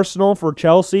leaving Arsenal for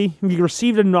Chelsea, he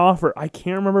received an offer. I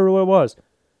can't remember what it was.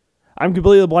 I'm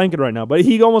completely blanking right now, but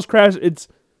he almost crashed. It's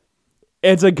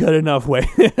a good enough way.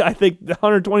 I think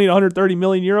 120 to 130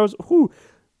 million euros. Whew.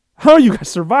 How are you guys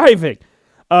surviving?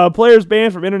 Players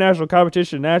banned from international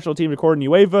competition, national team according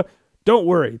to UEFA. Don't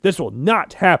worry, this will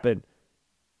not happen.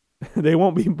 They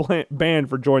won't be banned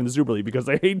for joining the Super League because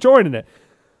they hate joining it.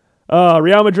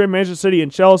 Real Madrid, Manchester City,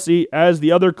 and Chelsea, as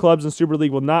the other clubs in Super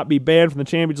League, will not be banned from the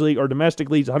Champions League or domestic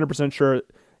leagues. 100% sure.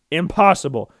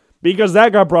 Impossible. Because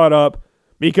that got brought up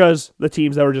because the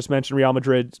teams that were just mentioned, Real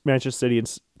Madrid, Manchester City,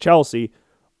 and Chelsea,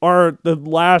 are the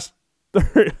last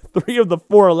 3 of the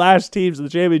 4 last teams in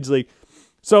the Champions League.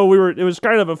 So it was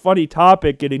kind of a funny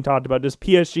topic getting talked about. Does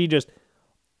PSG just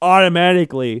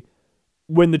automatically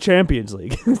win the Champions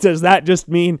League? Does that just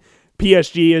mean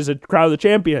PSG is a crowd of the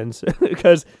champions?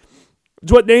 Because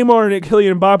it's what Neymar and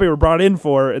Kylian Mbappe were brought in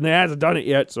for, and they hasn't done it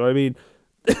yet. So, I mean,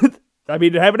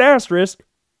 to have an asterisk,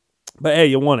 but hey,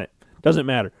 you won it. Doesn't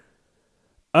matter.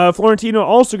 Florentino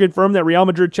also confirmed that Real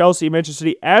Madrid, Chelsea, and Manchester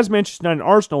City, as Manchester United and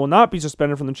Arsenal, will not be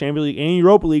suspended from the Champions League and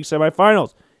Europa League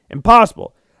semifinals.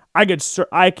 Impossible. I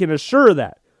can assure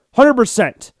that.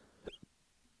 100%.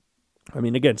 I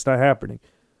mean, again, it's not happening.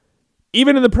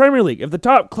 Even in the Premier League, if the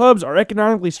top clubs are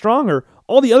economically stronger,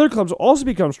 all the other clubs will also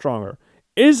become stronger.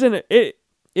 It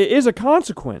is a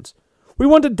consequence. We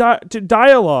want to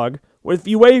dialogue with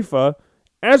UEFA,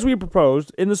 as we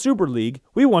proposed in the Super League.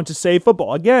 We want to save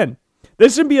football. Again,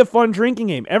 This should be a fun drinking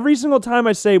game. Every single time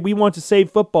I say we want to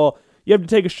save football, you have to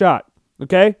take a shot,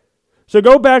 okay? So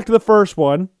go back to the first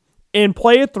one and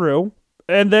play it through,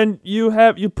 and then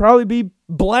you'd probably be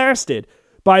blasted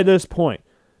by this point.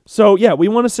 So, yeah, we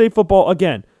want to save football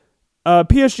again.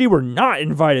 PSG were not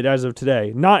invited as of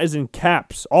today. Not as in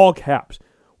caps, all caps.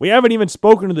 We haven't even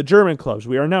spoken to the German clubs.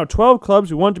 We are now 12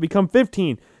 clubs. We want to become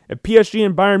 15. If PSG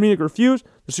and Bayern Munich refuse,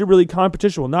 the Super League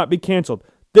competition will not be canceled.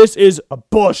 This is a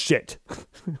bullshit.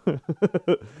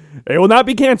 It will not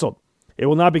be canceled. It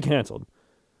will not be canceled.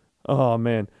 Oh,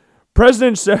 man.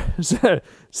 President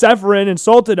Ceferin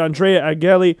insulted Andrea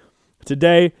Agnelli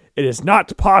today. It is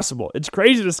not possible. It's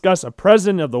crazy to discuss a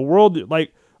president of the world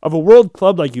of a world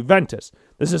club like Juventus.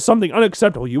 This is something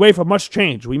unacceptable. UEFA must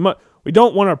change. We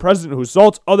don't want a president who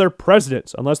insults other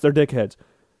presidents unless they're dickheads.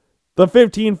 The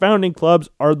 15 founding clubs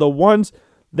are the ones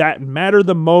that matter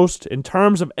the most in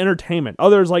terms of entertainment.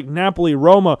 Others like Napoli,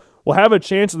 Roma will have a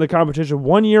chance in the competition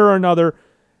one year or another,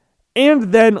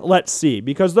 and then let's see,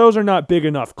 because those are not big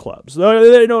enough clubs.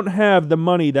 They don't have the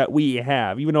money that we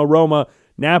have, even though Roma,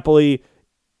 Napoli,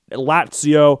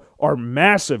 Lazio are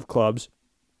massive clubs.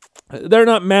 They're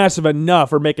not massive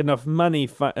enough or make enough money.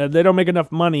 They don't make enough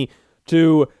money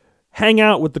to hang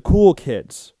out with the cool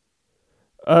kids.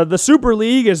 The Super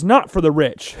League is not for the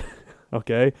rich.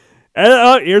 Okay?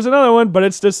 And, here's another one, but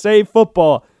it's to save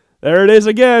football. There it is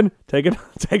again. Take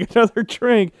another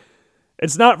drink.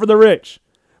 It's not for the rich.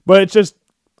 But it's just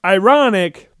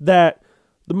ironic that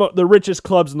the richest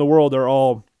clubs in the world are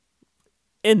all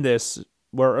in this,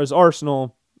 whereas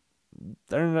Arsenal,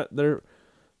 they're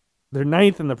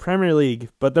ninth in the Premier League,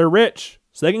 but they're rich,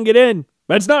 so they can get in.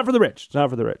 But it's not for the rich. It's not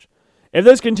for the rich. If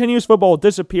this continues, football will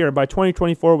disappear, and by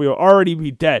 2024, we will already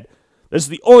be dead. This is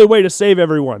the only way to save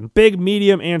everyone. Big,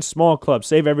 medium, and small clubs.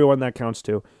 Save everyone, that counts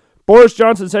too. Boris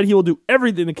Johnson said he will do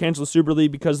everything to cancel the Super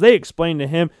League because they explained to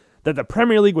him that the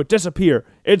Premier League would disappear.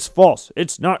 It's false.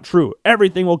 It's not true.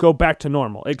 Everything will go back to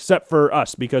normal, except for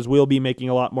us, because we'll be making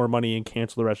a lot more money and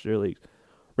cancel the rest of their leagues.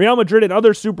 Real Madrid and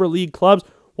other Super League clubs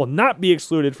will not be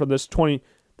excluded from this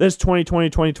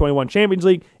 2020-2021 Champions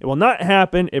League. It will not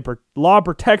happen. Law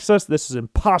protects us. This is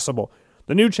impossible.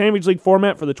 The new Champions League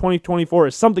format for the 2024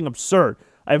 is something absurd.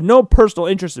 I have no personal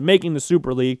interest in making the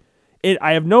Super League.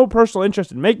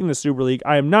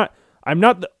 I am not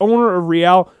the owner of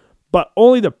Real, but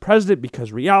only the president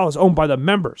because Real is owned by the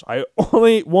members. I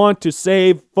only want to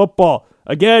save football.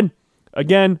 Again.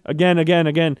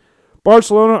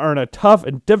 Barcelona are in a tough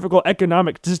and difficult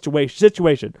economic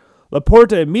situation.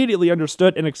 Laporta immediately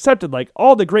understood and accepted like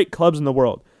all the great clubs in the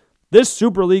world. This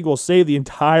Super League will save the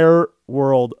entire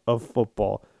world of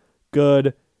football.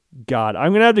 Good God.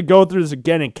 I'm going to have to go through this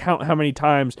again and count how many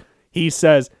times he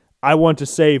says, I want to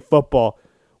save football.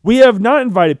 We have not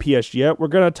invited PSG yet. We're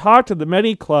going to talk to the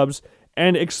many clubs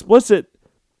and explicate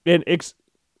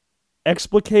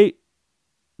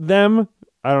them.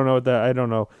 I don't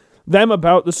know. Them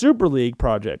about the Super League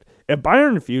project. If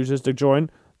Bayern refuses to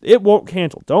join, it won't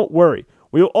cancel. Don't worry.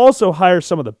 We will also hire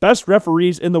some of the best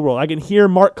referees in the world. I can hear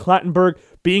Mark Clattenburg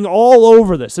being all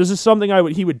over this. This is something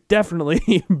he would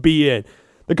definitely be in.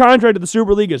 The contract of the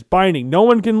Super League is binding. No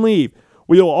one can leave.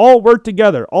 We will all work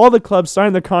together. All the clubs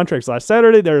signed the contracts last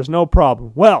Saturday. There is no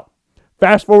problem. Well,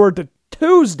 fast forward to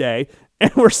Tuesday,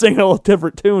 and we're singing a little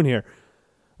different tune here.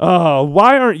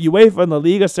 Why aren't UEFA and the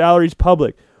Liga salaries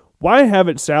public? Why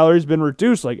haven't salaries been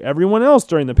reduced like everyone else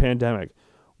during the pandemic?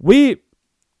 We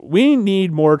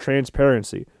need more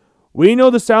transparency. We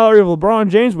know the salary of LeBron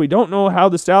James. We don't know how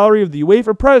the salary of the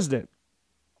UEFA president.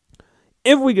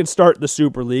 If we can start the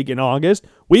Super League in August,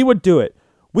 we would do it.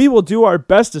 We will do our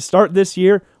best to start this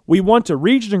year. We want to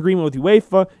reach an agreement with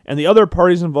UEFA and the other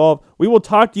parties involved. We will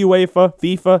talk to UEFA,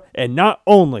 FIFA, and not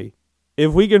only.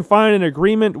 If we can find an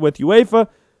agreement with UEFA,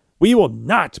 we will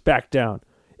not back down.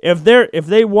 If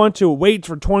they want to wait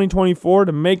for 2024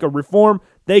 to make a reform,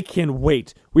 they can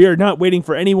wait. We are not waiting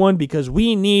for anyone because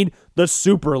we need the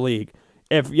Super League.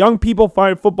 If young people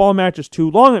find football matches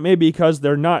too long, it may be because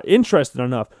they're not interested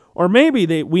enough. Or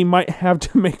maybe we might have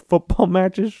to make football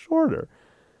matches shorter.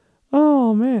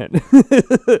 Oh, man.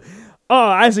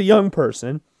 As a young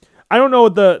person, I don't know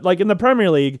in the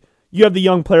Premier League, you have the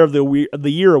Young Player of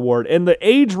the Year award, and the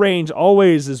age range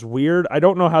always is weird. I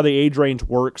don't know how the age range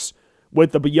works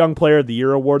with the Young Player of the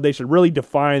Year award. They should really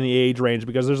define the age range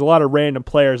because there's a lot of random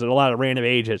players at a lot of random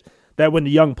ages that win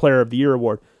the Young Player of the Year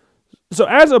award. So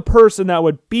as a person that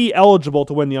would be eligible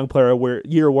to win the Young Player of the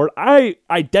Year award, I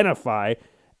identify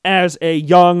as a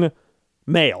young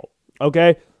male,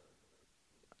 okay?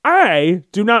 I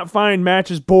do not find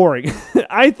matches boring.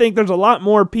 I think there's a lot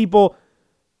more people.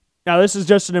 Now, this is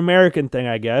just an American thing,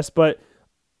 I guess, but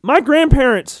My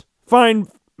grandparents find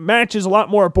matches a lot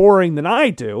more boring than I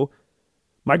do.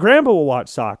 My grandpa will watch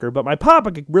soccer, but my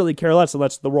papa could really care less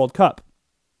unless it's the World Cup.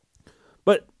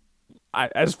 But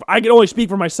as I can only speak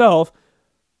for myself,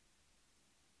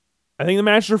 I think the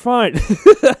matches are fine.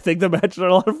 I think the matches are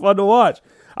a lot of fun to watch.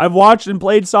 I've watched and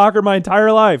played soccer my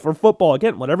entire life, or football.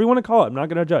 Again, whatever you want to call it. I'm not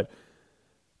going to judge.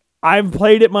 I've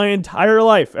played it my entire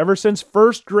life, ever since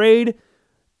first grade,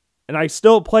 and I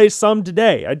still play some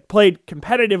today. I played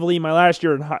competitively my last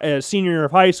year, senior year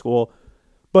of high school,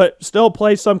 but still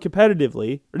play some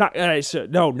competitively. Not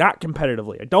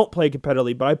competitively. I don't play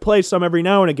competitively, but I play some every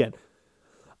now and again.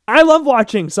 I love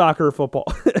watching soccer or football.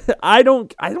 I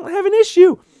don't have an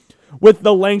issue with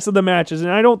the lengths of the matches, and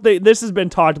I don't think this has been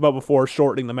talked about before,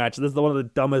 shortening the matches. This is one of the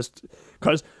dumbest,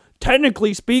 because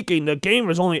technically speaking, the game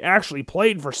was only actually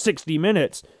played for 60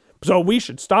 minutes, so we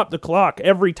should stop the clock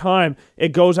every time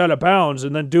it goes out of bounds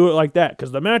and then do it like that,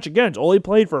 because the match, again, is only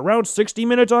played for around 60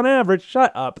 minutes on average.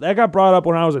 Shut up. That got brought up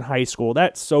when I was in high school.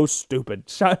 That's so stupid.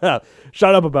 Shut up.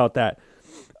 Shut up about that.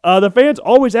 The fans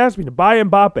always ask me to buy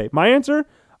Mbappe. My answer?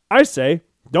 I say,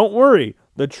 don't worry.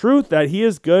 The truth is that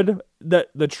he's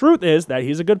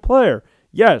a good player.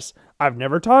 Yes, I've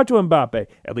never talked to Mbappe,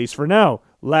 at least for now.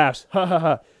 Laughs. Ha ha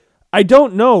ha. I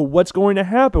don't know what's going to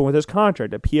happen with his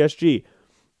contract at PSG.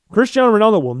 Cristiano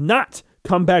Ronaldo will not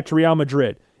come back to Real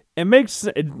Madrid.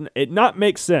 It not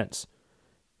makes sense.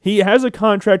 He has a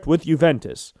contract with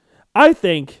Juventus. I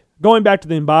think, going back to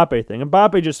the Mbappe thing,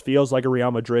 Mbappe just feels like a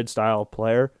Real Madrid style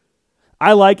player.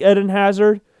 I like Eden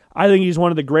Hazard. I think he's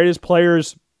one of the greatest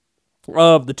players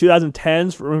of the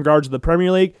 2010s in regards to the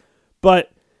Premier League,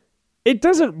 but it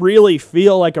doesn't really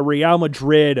feel like a Real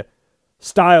Madrid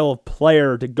style of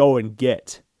player to go and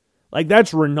get. Like,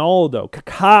 that's Ronaldo.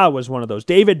 Kaká was one of those.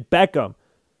 David Beckham.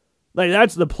 Like,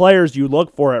 that's the players you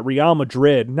look for at Real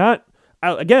Madrid. Not,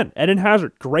 again, Eden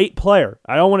Hazard, great player.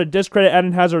 I don't want to discredit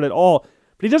Eden Hazard at all,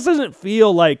 but he just doesn't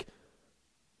feel like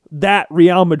that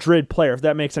Real Madrid player, if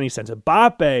that makes any sense.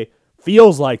 Mbappe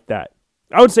feels like that.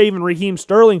 I would say even Raheem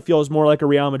Sterling feels more like a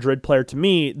Real Madrid player to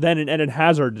me than an Eden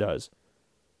Hazard does.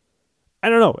 I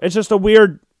don't know. It's just a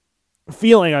weird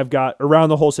feeling I've got around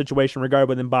the whole situation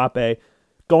regarding with Mbappe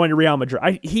going to Real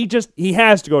Madrid. He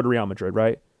has to go to Real Madrid,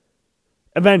 right?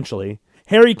 Eventually.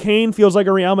 Harry Kane feels like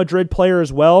a Real Madrid player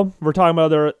as well. We're talking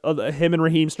about him and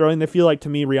Raheem Sterling. They feel like, to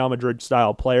me, Real Madrid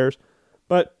style players.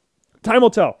 But time will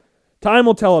tell. Time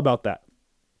will tell about that.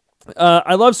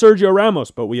 I love Sergio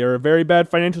Ramos, but we are in a very bad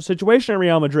financial situation at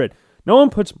Real Madrid. No one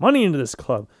puts money into this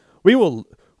club. Will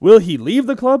he leave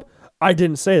the club? I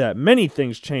didn't say that. Many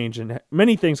things change and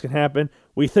many things can happen.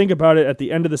 We think about it at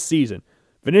the end of the season.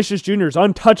 Vinicius Jr. is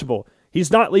untouchable.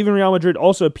 He's not leaving Real Madrid.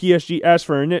 Also, PSG asked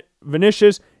for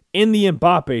Vinicius in the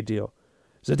Mbappe deal.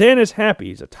 Zidane is happy.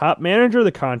 He's a top manager.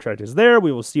 The contract is there.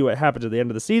 We will see what happens at the end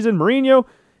of the season. Mourinho,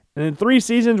 and in 3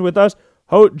 seasons with us,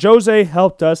 Jose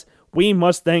helped us. We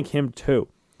must thank him too.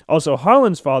 Also,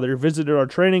 Haaland's father visited our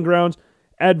training grounds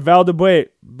at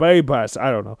Valdebebas.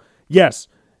 I don't know. Yes,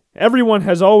 everyone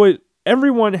has always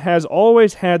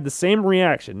had the same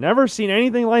reaction. Never seen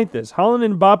anything like this. Haaland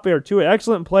and Mbappe are 2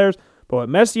 excellent players, but what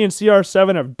Messi and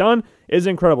CR7 have done is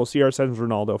incredible. CR7 is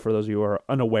Ronaldo, for those of you who are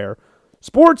unaware.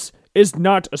 Sports is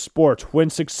not a sport when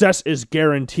success is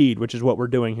guaranteed, which is what we're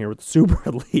doing here with the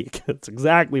Super League. That's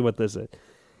exactly what this is.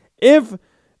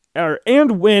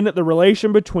 And when the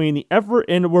relation between the effort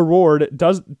and reward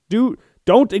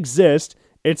don't exist,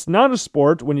 it's not a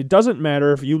sport when it doesn't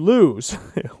matter if you lose,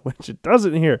 which it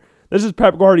doesn't here. This is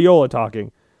Pep Guardiola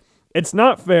talking. It's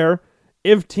not fair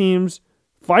if teams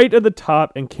fight at the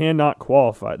top and cannot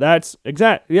qualify. That's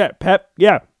exact. Yeah, Pep.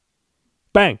 Yeah,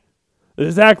 bang.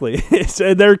 Exactly.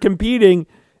 They're competing.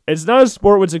 It's not a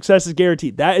sport when success is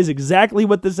guaranteed. That is exactly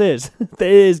what this is. It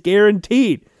is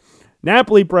guaranteed.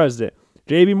 Napoli president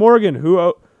J.B. Morgan,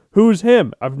 who's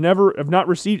him? I've not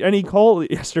received any call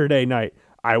yesterday night.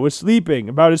 I was sleeping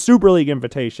about his Super League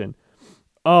invitation.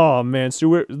 Oh man,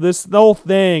 so this whole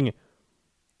thing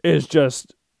is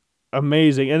just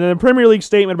amazing. And then the Premier League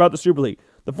statement about the Super League.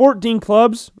 The 14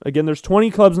 clubs, again, there's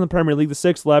 20 clubs in the Premier League, the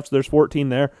 6 left, so there's 14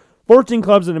 there. 14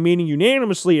 clubs in a meeting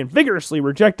unanimously and vigorously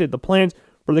rejected the plans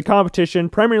for the competition.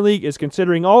 Premier League is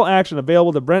considering all action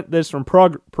available to prevent this from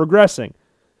progressing.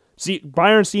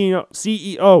 Bayern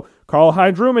CEO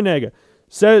Karl-Heinz Rummenigge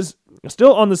says,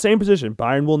 still on the same position,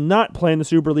 Bayern will not play in the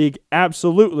Super League.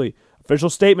 Absolutely. Official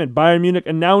statement, Bayern Munich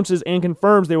announces and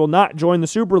confirms they will not join the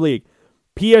Super League.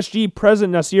 PSG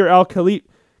president Nasser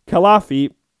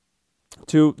Al-Khelaifi,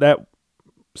 to that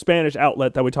Spanish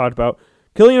outlet that we talked about,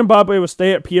 Kylian Mbappe will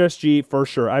stay at PSG for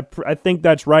sure. I think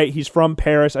that's right. He's from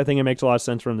Paris. I think it makes a lot of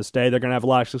sense for him to stay. They're going to have a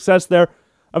lot of success there.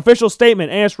 Official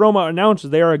statement. AS Roma announces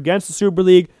they are against the Super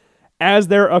League as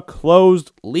they're a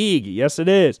closed league. Yes, it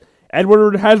is. Ed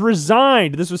Woodward has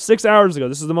resigned. This was 6 hours ago.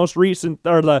 This is the most recent,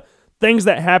 or the things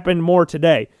that happened more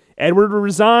today. Ed Woodward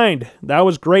resigned. That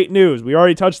was great news. We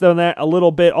already touched on that a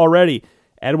little bit already.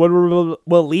 Ed Woodward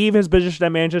will leave his position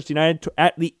at Manchester United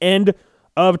at the end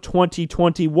of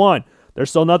 2021. There's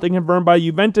still nothing confirmed by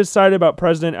Juventus side about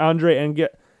President Andre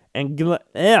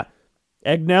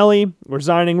Agnelli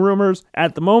resigning rumors.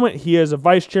 At the moment, he is a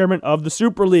vice chairman of the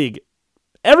Super League.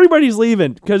 Everybody's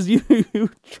leaving because you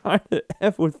trying to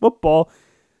F with football.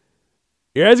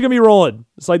 Your head's going to be rolling.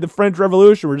 It's like the French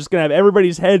Revolution. We're just going to have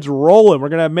everybody's heads rolling. We're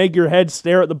going to make your head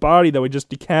stare at the body that we just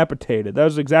decapitated. That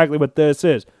was exactly what this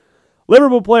is.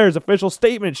 Liverpool players' official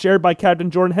statement shared by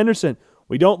Captain Jordan Henderson.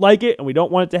 We don't like it and we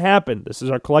don't want it to happen. This is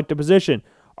our collective position.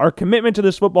 Our commitment to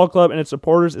this football club and its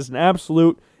supporters is an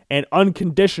absolute and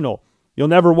unconditional. You'll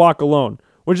never walk alone,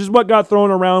 which is what got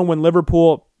thrown around when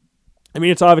Liverpool, I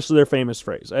mean, it's obviously their famous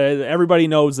phrase. Everybody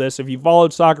knows this. If you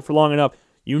followed soccer for long enough,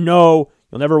 you know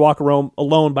you'll never walk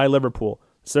alone by Liverpool.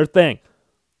 It's their thing.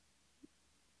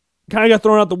 Kind of got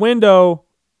thrown out the window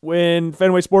when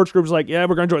Fenway Sports Group was like, yeah,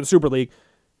 we're going to join the Super League.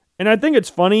 And I think it's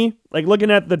funny, like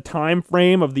looking at the time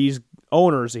frame of these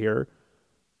owners here.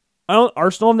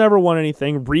 Arsenal have never won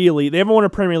anything, really. They haven't won a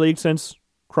Premier League since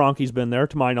Kroenke's been there,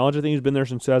 to my knowledge. I think he's been there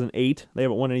since 2008. They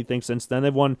haven't won anything since then.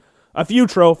 They've won a few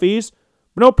trophies,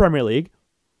 but no Premier League.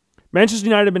 Manchester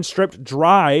United have been stripped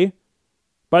dry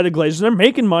by the Glazers. They're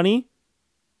making money,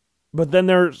 but then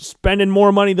they're spending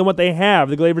more money than what they have.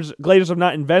 The Glazers have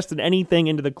not invested anything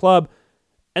into the club,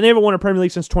 and they haven't won a Premier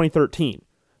League since 2013.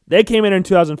 They came in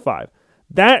 2005.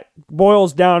 That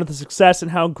boils down to the success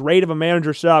and how great of a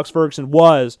manager Sir Alex Ferguson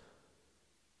was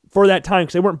for that time,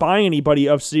 because they weren't buying anybody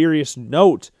of serious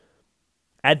note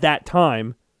at that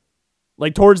time.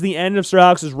 Like towards the end of Sir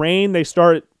Alex's reign, they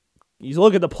started, you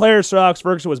look at the players Sir Alex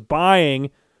Ferguson was buying,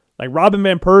 like Robin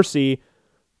Van Persie,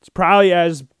 it's probably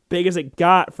as big as it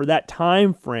got for that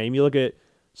time frame. You look at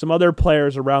some other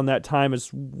players around that time as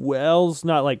well. It's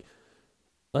not like,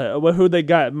 who they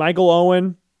got? Michael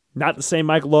Owen, not the same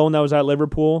Michael Owen that was at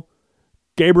Liverpool.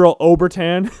 Gabriel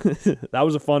Obertan, that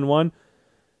was a fun one.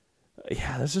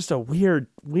 Yeah, that's just a weird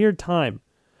time.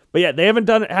 But yeah, they haven't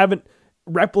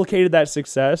replicated that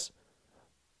success.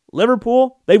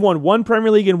 Liverpool, they've won one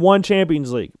Premier League and one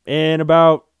Champions League in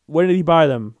about, when did he buy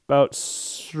them? About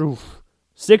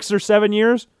 6 or 7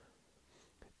 years.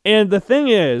 And the thing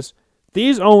is,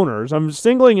 these owners, I'm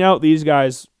singling out these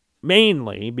guys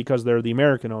mainly because they're the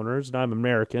American owners, and I'm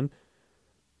American,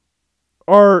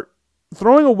 are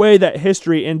throwing away that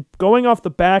history and going off the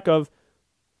back of,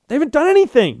 they haven't done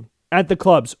anything at the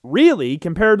clubs, really,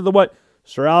 compared to what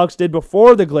Sir Alex did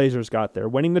before the Glazers got there,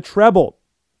 winning the treble.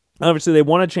 Obviously, they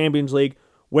won a Champions League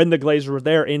when the Glazers were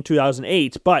there in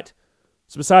 2008, but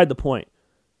it's beside the point.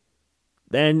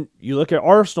 Then you look at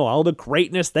Arsenal, all the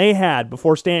greatness they had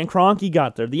before Stan Kroenke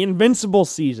got there, the invincible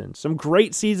season, some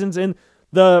great seasons in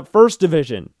the first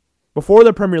division before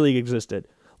the Premier League existed.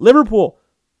 Liverpool,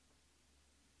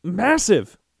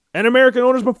 massive, and American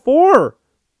owners before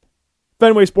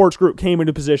Fenway Sports Group came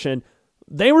into position,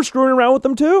 they were screwing around with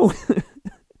them too.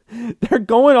 They're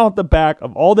going off the back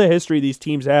of all the history these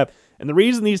teams have, and the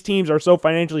reason these teams are so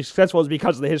financially successful is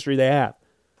because of the history they have.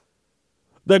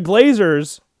 The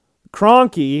Glazers,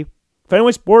 Kroenke,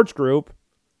 Fenway Sports Group,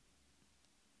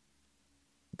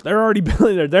 they're already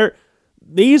building there.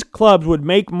 These clubs would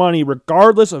make money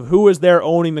regardless of who is there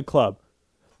owning the club.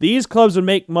 These clubs would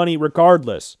make money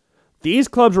regardless. These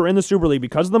clubs were in the Super League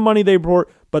because of the money they brought,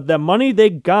 but the money they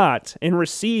got and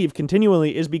received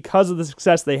continually is because of the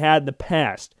success they had in the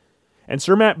past. And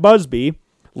Sir Matt Busby,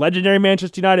 legendary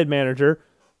Manchester United manager,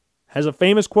 has a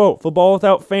famous quote, "Football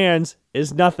without fans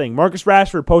is nothing." Marcus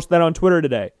Rashford posted that on Twitter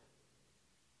today.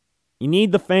 You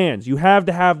need the fans. You have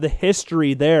to have the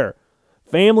history there.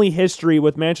 Family history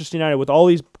with Manchester United, with all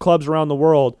these clubs around the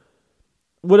world,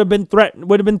 would have been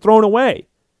thrown away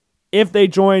if they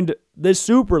joined this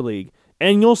Super League.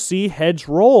 And you'll see heads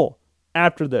roll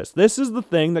after this. This is the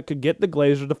thing that could get the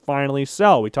Glazers to finally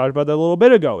sell. We talked about that a little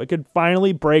bit ago. It could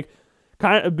finally break,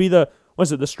 kind of be the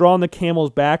straw on the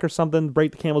camel's back or something,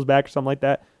 break the camel's back or something like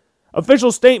that.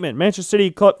 Official statement, Manchester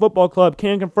City Football Club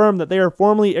can confirm that they are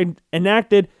formally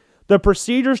enacted the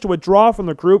procedures to withdraw from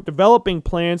the group, developing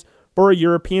plans for a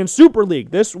European Super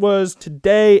League. This was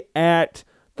today at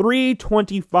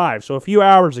 3:25, so a few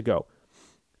hours ago.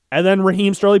 And then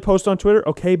Raheem Sterling posted on Twitter,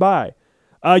 okay, bye.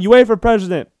 UEFA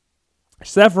President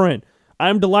Seferin,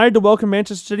 I'm delighted to welcome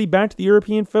Manchester City back to the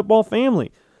European football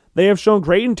family. They have shown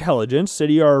great intelligence.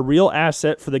 City are a real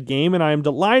asset for the game, and I am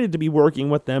delighted to be working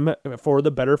with them for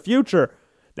the better future.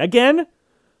 Again,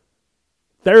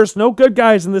 there's no good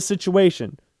guys in this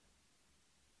situation.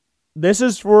 This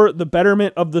is for the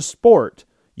betterment of the sport.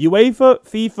 UEFA,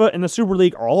 FIFA, and the Super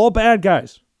League are all bad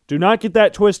guys. Do not get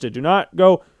that twisted. Do not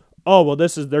go, oh, well,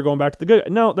 they're going back to the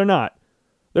good. No, they're not.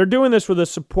 They're doing this for the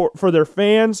support, for their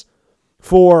fans,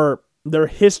 for their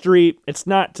history. It's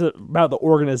not about the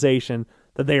organization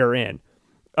that they are in.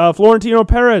 Florentino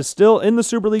Perez still in the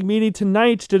Super League meeting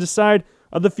tonight to decide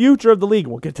the future of the league.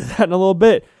 We'll get to that in a little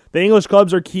bit. The English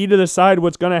clubs are key to decide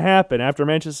what's going to happen after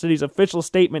Manchester City's official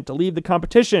statement to leave the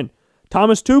competition.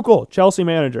 Thomas Tuchel, Chelsea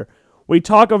manager. We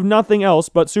talk of nothing else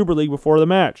but Super League before the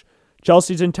match.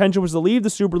 Chelsea's intention was to leave the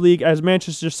Super League as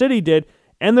Manchester City did,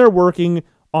 and they're working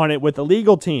on it with the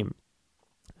legal team.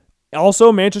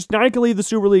 Also, Manchester United can leave the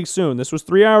Super League soon. This was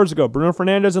 3 hours ago. Bruno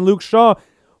Fernandes and Luke Shaw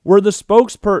were the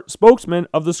spokesmen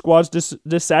of the squad's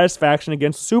dissatisfaction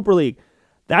against the Super League.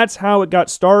 That's how it got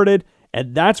started,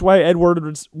 and that's why Ed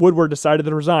Woodward decided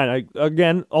to resign.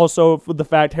 Again, also for the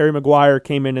fact Harry Maguire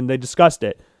came in and they discussed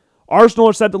it. Arsenal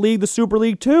are set to lead the Super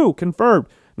League too, confirmed.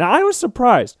 Now, I was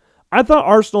surprised. I thought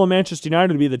Arsenal and Manchester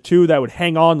United would be the two that would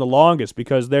hang on the longest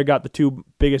because they got the two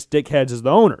biggest dickheads as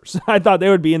the owners. I thought they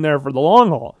would be in there for the long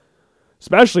haul,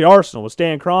 especially Arsenal with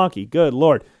Stan Kroenke. Good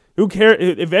Lord. Who cares?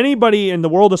 If anybody in the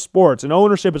world of sports and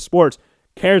ownership of sports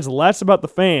cares less about the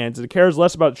fans and cares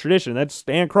less about the tradition, that's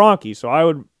Stan Kroenke. So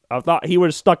I thought he would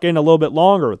have stuck in a little bit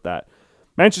longer with that.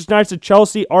 Manchester United,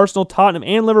 Chelsea, Arsenal, Tottenham,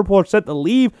 and Liverpool are set to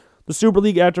leave the Super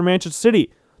League after Manchester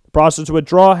City. The process to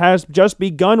withdraw has just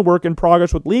begun. Work in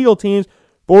progress with legal teams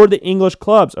for the English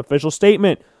clubs. Official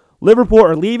statement. Liverpool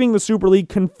are leaving the Super League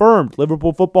confirmed.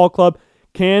 Liverpool Football Club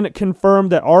can confirm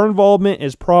that our involvement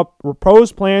in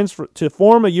proposed plans to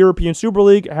form a European Super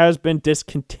League has been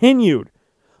discontinued.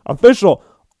 Official.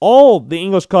 All the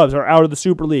English clubs are out of the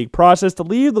Super League. Process to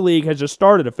leave the league has just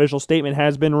started. Official statement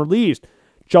has been released.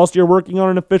 Chelsea are working on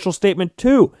an official statement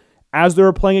too, as they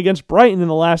were playing against Brighton in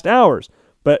the last hours.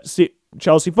 But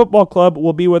Chelsea Football Club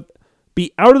will be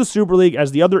out of the Super League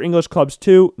as the other English clubs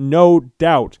too, no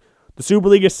doubt. The Super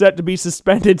League is set to be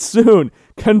suspended soon.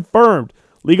 Confirmed.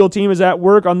 Legal team is at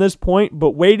work on this point,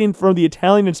 but waiting for the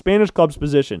Italian and Spanish clubs'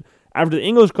 position. After the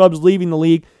English clubs leaving the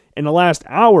league in the last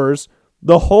hours,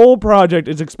 the whole project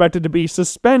is expected to be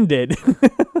suspended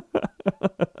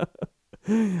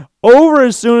over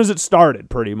as soon as it started,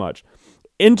 pretty much.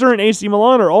 Inter and AC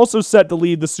Milan are also set to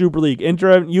lead the Super League.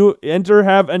 Inter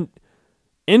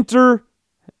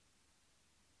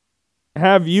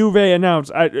have Juve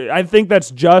announced. I think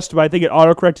that's just, but I think it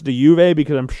autocorrected to Juve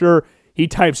because I'm sure he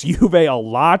types Juve a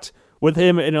lot with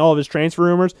him in all of his transfer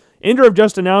rumors. Inter have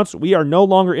just announced we are no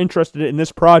longer interested in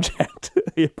this project.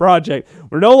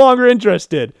 We're no longer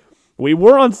interested. We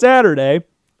were on Saturday.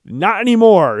 Not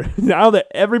anymore. Now that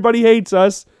everybody hates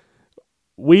us,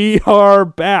 we are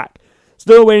back.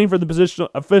 Still waiting for the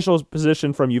official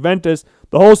position from Juventus.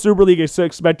 The whole Super League is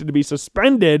expected to be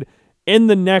suspended in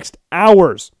the next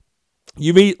hours.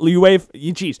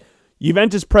 Juventus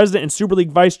president and Super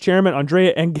League vice chairman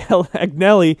Andrea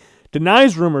Agnelli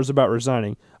denies rumors about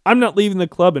resigning. I'm not leaving the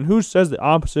club, and who says the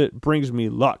opposite brings me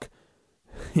luck.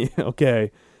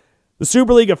 Okay. The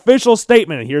Super League official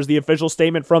statement. Here's the official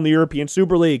statement from the European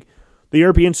Super League. The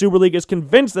European Super League is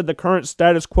convinced that the current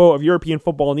status quo of European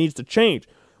football needs to change.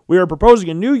 We are proposing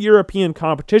a new European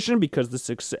competition because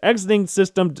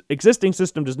the existing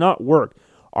system does not work.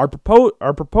 Our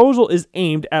proposal is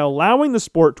aimed at allowing the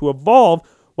sport to evolve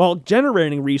while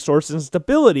generating resources and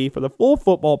stability for the full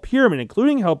football pyramid,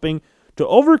 including helping to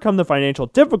overcome the financial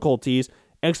difficulties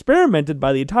experimented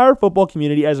by the entire football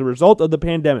community as a result of the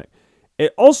pandemic.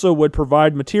 It also would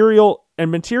provide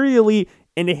materially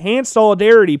enhanced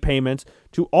solidarity payments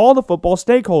to all the football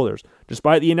stakeholders.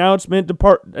 Despite the announced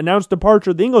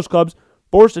departure of the English clubs,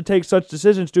 forced to take such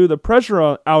decisions due to the pressure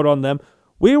out on them,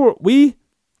 we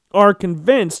are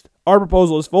convinced our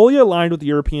proposal is fully aligned with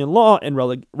European law and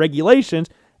regulations,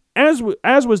 as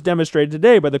was demonstrated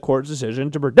today by the court's decision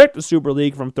to protect the Super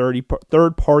League from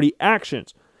third-party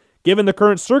actions. Given the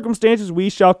current circumstances, we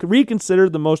shall reconsider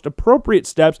the most appropriate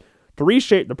steps to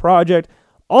reshape the project,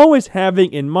 always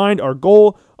having in mind our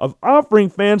goal of offering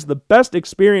fans the best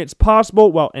experience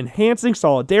possible while enhancing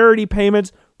solidarity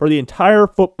payments for the entire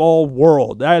football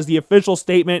world. That is the official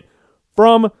statement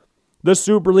from the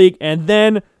Super League. And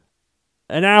then,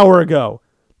 an hour ago,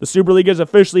 the Super League has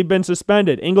officially been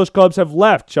suspended. English clubs have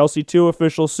left. Chelsea too,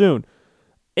 official soon.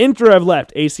 Inter have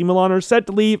left. AC Milan are set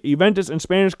to leave. Juventus and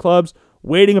Spanish clubs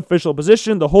waiting official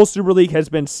position. The whole Super League has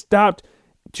been stopped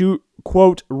to,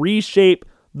 quote, reshape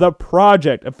the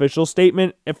project. Official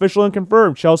statement, official and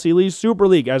confirmed. Chelsea leaves Super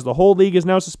League as the whole league is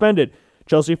now suspended.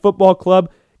 Chelsea Football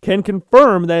Club can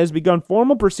confirm that it has begun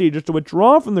formal procedures to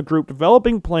withdraw from the group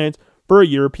developing plans for a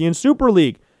European Super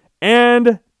League.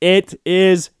 And it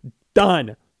is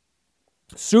done.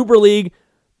 Super League,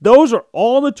 those are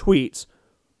all the tweets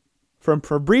from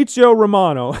Fabrizio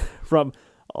Romano from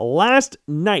last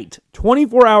night,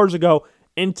 24 hours ago,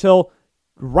 until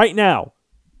right now.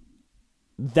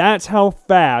 That's how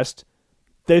fast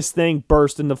this thing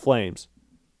burst into flames.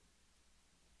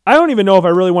 I don't even know if I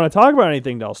really want to talk about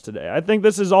anything else today. I think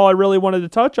this is all I really wanted to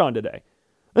touch on today.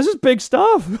 This is big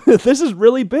stuff. This is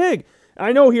really big.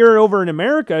 I know here over in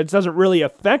America, it doesn't really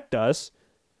affect us.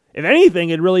 If anything,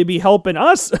 it'd really be helping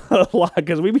us a lot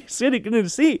because we'd be sitting to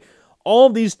see all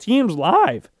of these teams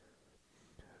live.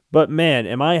 But man,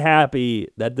 am I happy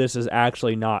that this is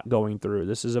actually not going through.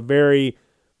 This is a very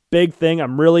big thing.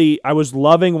 I was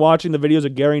loving watching the videos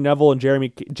of Gary Neville and Jamie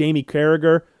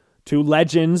Carragher, two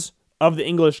legends of the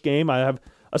English game. I have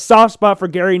a soft spot for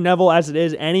Gary Neville as it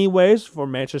is anyways, for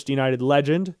Manchester United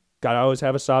legend. Gotta always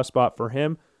have a soft spot for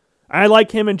him. I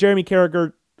like him and Jeremy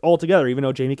Carragher altogether, even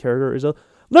though Jamie Carragher is a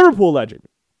Liverpool legend.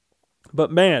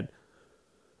 But man,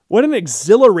 what an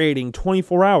exhilarating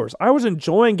 24 hours. I was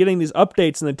enjoying getting these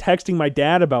updates and then texting my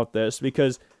dad about this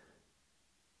because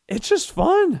it's just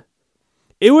fun.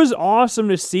 It was awesome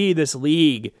to see this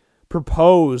league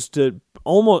proposed to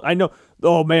almost, I know,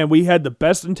 oh man, we had the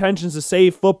best intentions to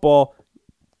save football.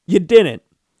 You didn't.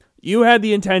 You had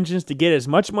the intentions to get as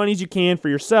much money as you can for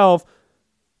yourself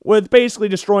with basically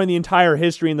destroying the entire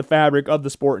history and the fabric of the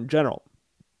sport in general.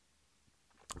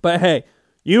 But hey,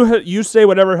 you say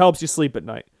whatever helps you sleep at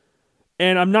night.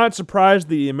 And I'm not surprised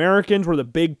the Americans were the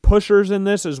big pushers in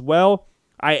this as well.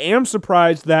 I am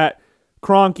surprised that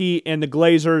Kroenke and the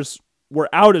Glazers were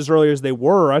out as early as they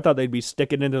were. I thought they'd be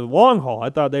sticking into the long haul. I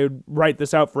thought they would write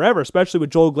this out forever, especially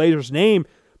with Joel Glazer's name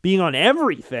being on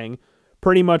everything,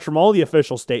 pretty much from all the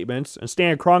official statements, and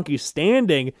Stan Kroenke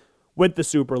standing with the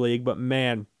Super League. But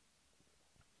man,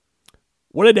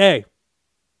 what a day.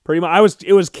 Pretty much,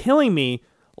 it was killing me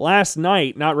last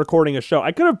night not recording a show.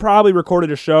 I could have probably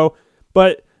recorded a show,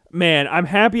 but man, I'm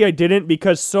happy I didn't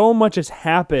because so much has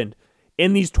happened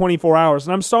in these 24 hours.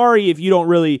 And I'm sorry if you don't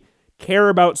really care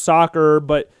about soccer,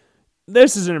 but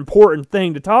this is an important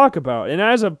thing to talk about. And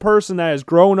as a person that has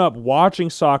grown up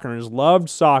watching soccer and has loved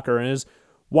soccer and has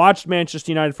watched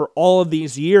Manchester United for all of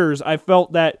these years, I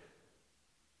felt that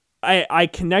I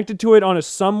connected to it on a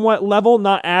somewhat level,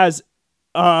 not as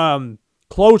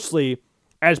closely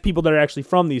as people that are actually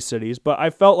from these cities, but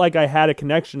I felt like I had a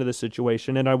connection to the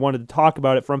situation and I wanted to talk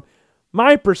about it from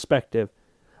my perspective,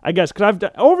 I guess, because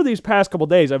over these past couple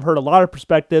days, I've heard a lot of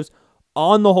perspectives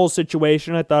on the whole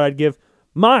situation. I thought I'd give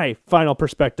my final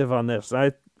perspective on this.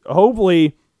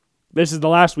 Hopefully this is the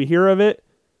last we hear of it.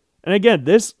 And again,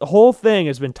 this whole thing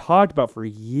has been talked about for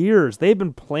years. They've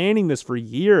been planning this for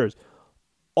years,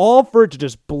 all for it to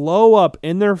just blow up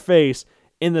in their face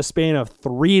in the span of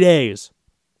 3 days.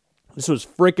 This was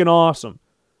freaking awesome.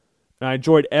 And I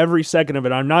enjoyed every second of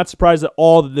it. I'm not surprised at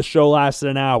all that the show lasted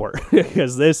an hour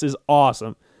because this is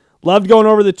awesome. Loved going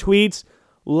over the tweets.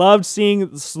 Loved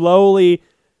seeing slowly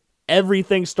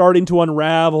everything starting to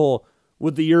unravel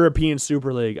with the European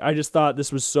Super League. I just thought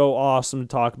this was so awesome to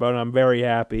talk about, and I'm very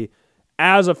happy.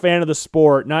 As a fan of the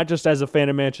sport, not just as a fan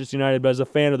of Manchester United, but as a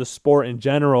fan of the sport in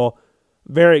general,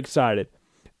 very excited.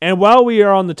 And while we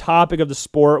are on the topic of the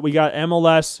sport, we got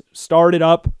MLS started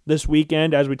up this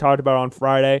weekend, as we talked about on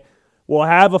Friday. We'll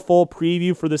have a full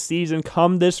preview for the season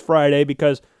come this Friday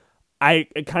because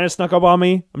it kind of snuck up on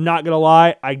me. I'm not going to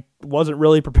lie. I wasn't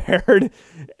really prepared.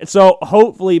 So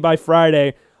hopefully by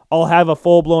Friday, I'll have a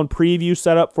full-blown preview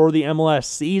set up for the MLS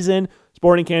season.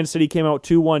 Sporting Kansas City came out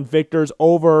 2-1 victors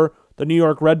over the New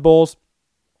York Red Bulls.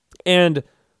 And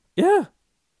yeah,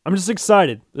 I'm just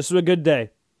excited. This was a good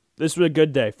day.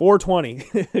 420.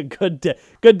 Good day.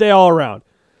 Good day all around.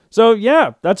 So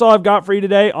yeah, that's all I've got for you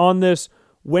today on this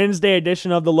Wednesday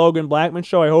edition of the Logan Blackman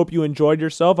Show. I hope you enjoyed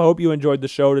yourself. I hope you enjoyed the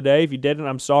show today. If you didn't,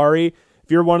 I'm sorry. If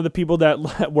you're one of the people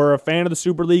that were a fan of the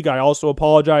Super League, I also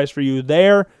apologize for you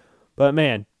there. But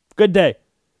man, good day.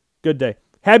 Good day.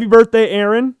 Happy birthday,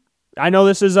 Aaron. I know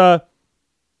this is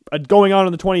going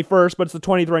on the 21st, but it's the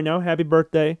 20th right now. Happy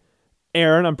birthday,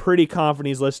 Aaron. I'm pretty confident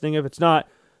he's listening. If it's not,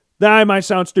 then I might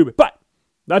sound stupid. But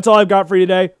that's all I've got for you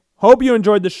today. Hope you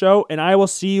enjoyed the show, and I will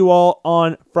see you all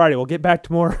on Friday. We'll get back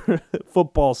to more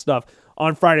football stuff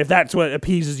on Friday if that's what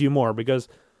appeases you more, because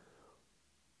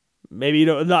maybe you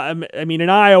don't. I mean, in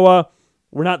Iowa,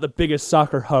 we're not the biggest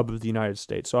soccer hub of the United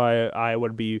States, so I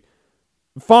would be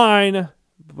fine,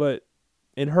 but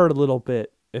it hurt a little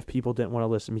bit if people didn't want to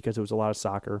listen because it was a lot of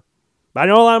soccer. But I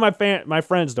know a lot of my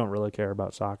friends don't really care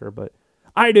about soccer, but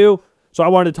I do. So I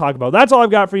wanted to talk about. That's all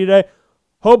I've got for you today.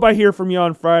 Hope I hear from you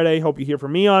on Friday. Hope you hear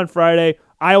from me on Friday.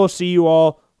 I will see you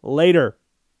all later.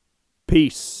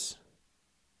 Peace.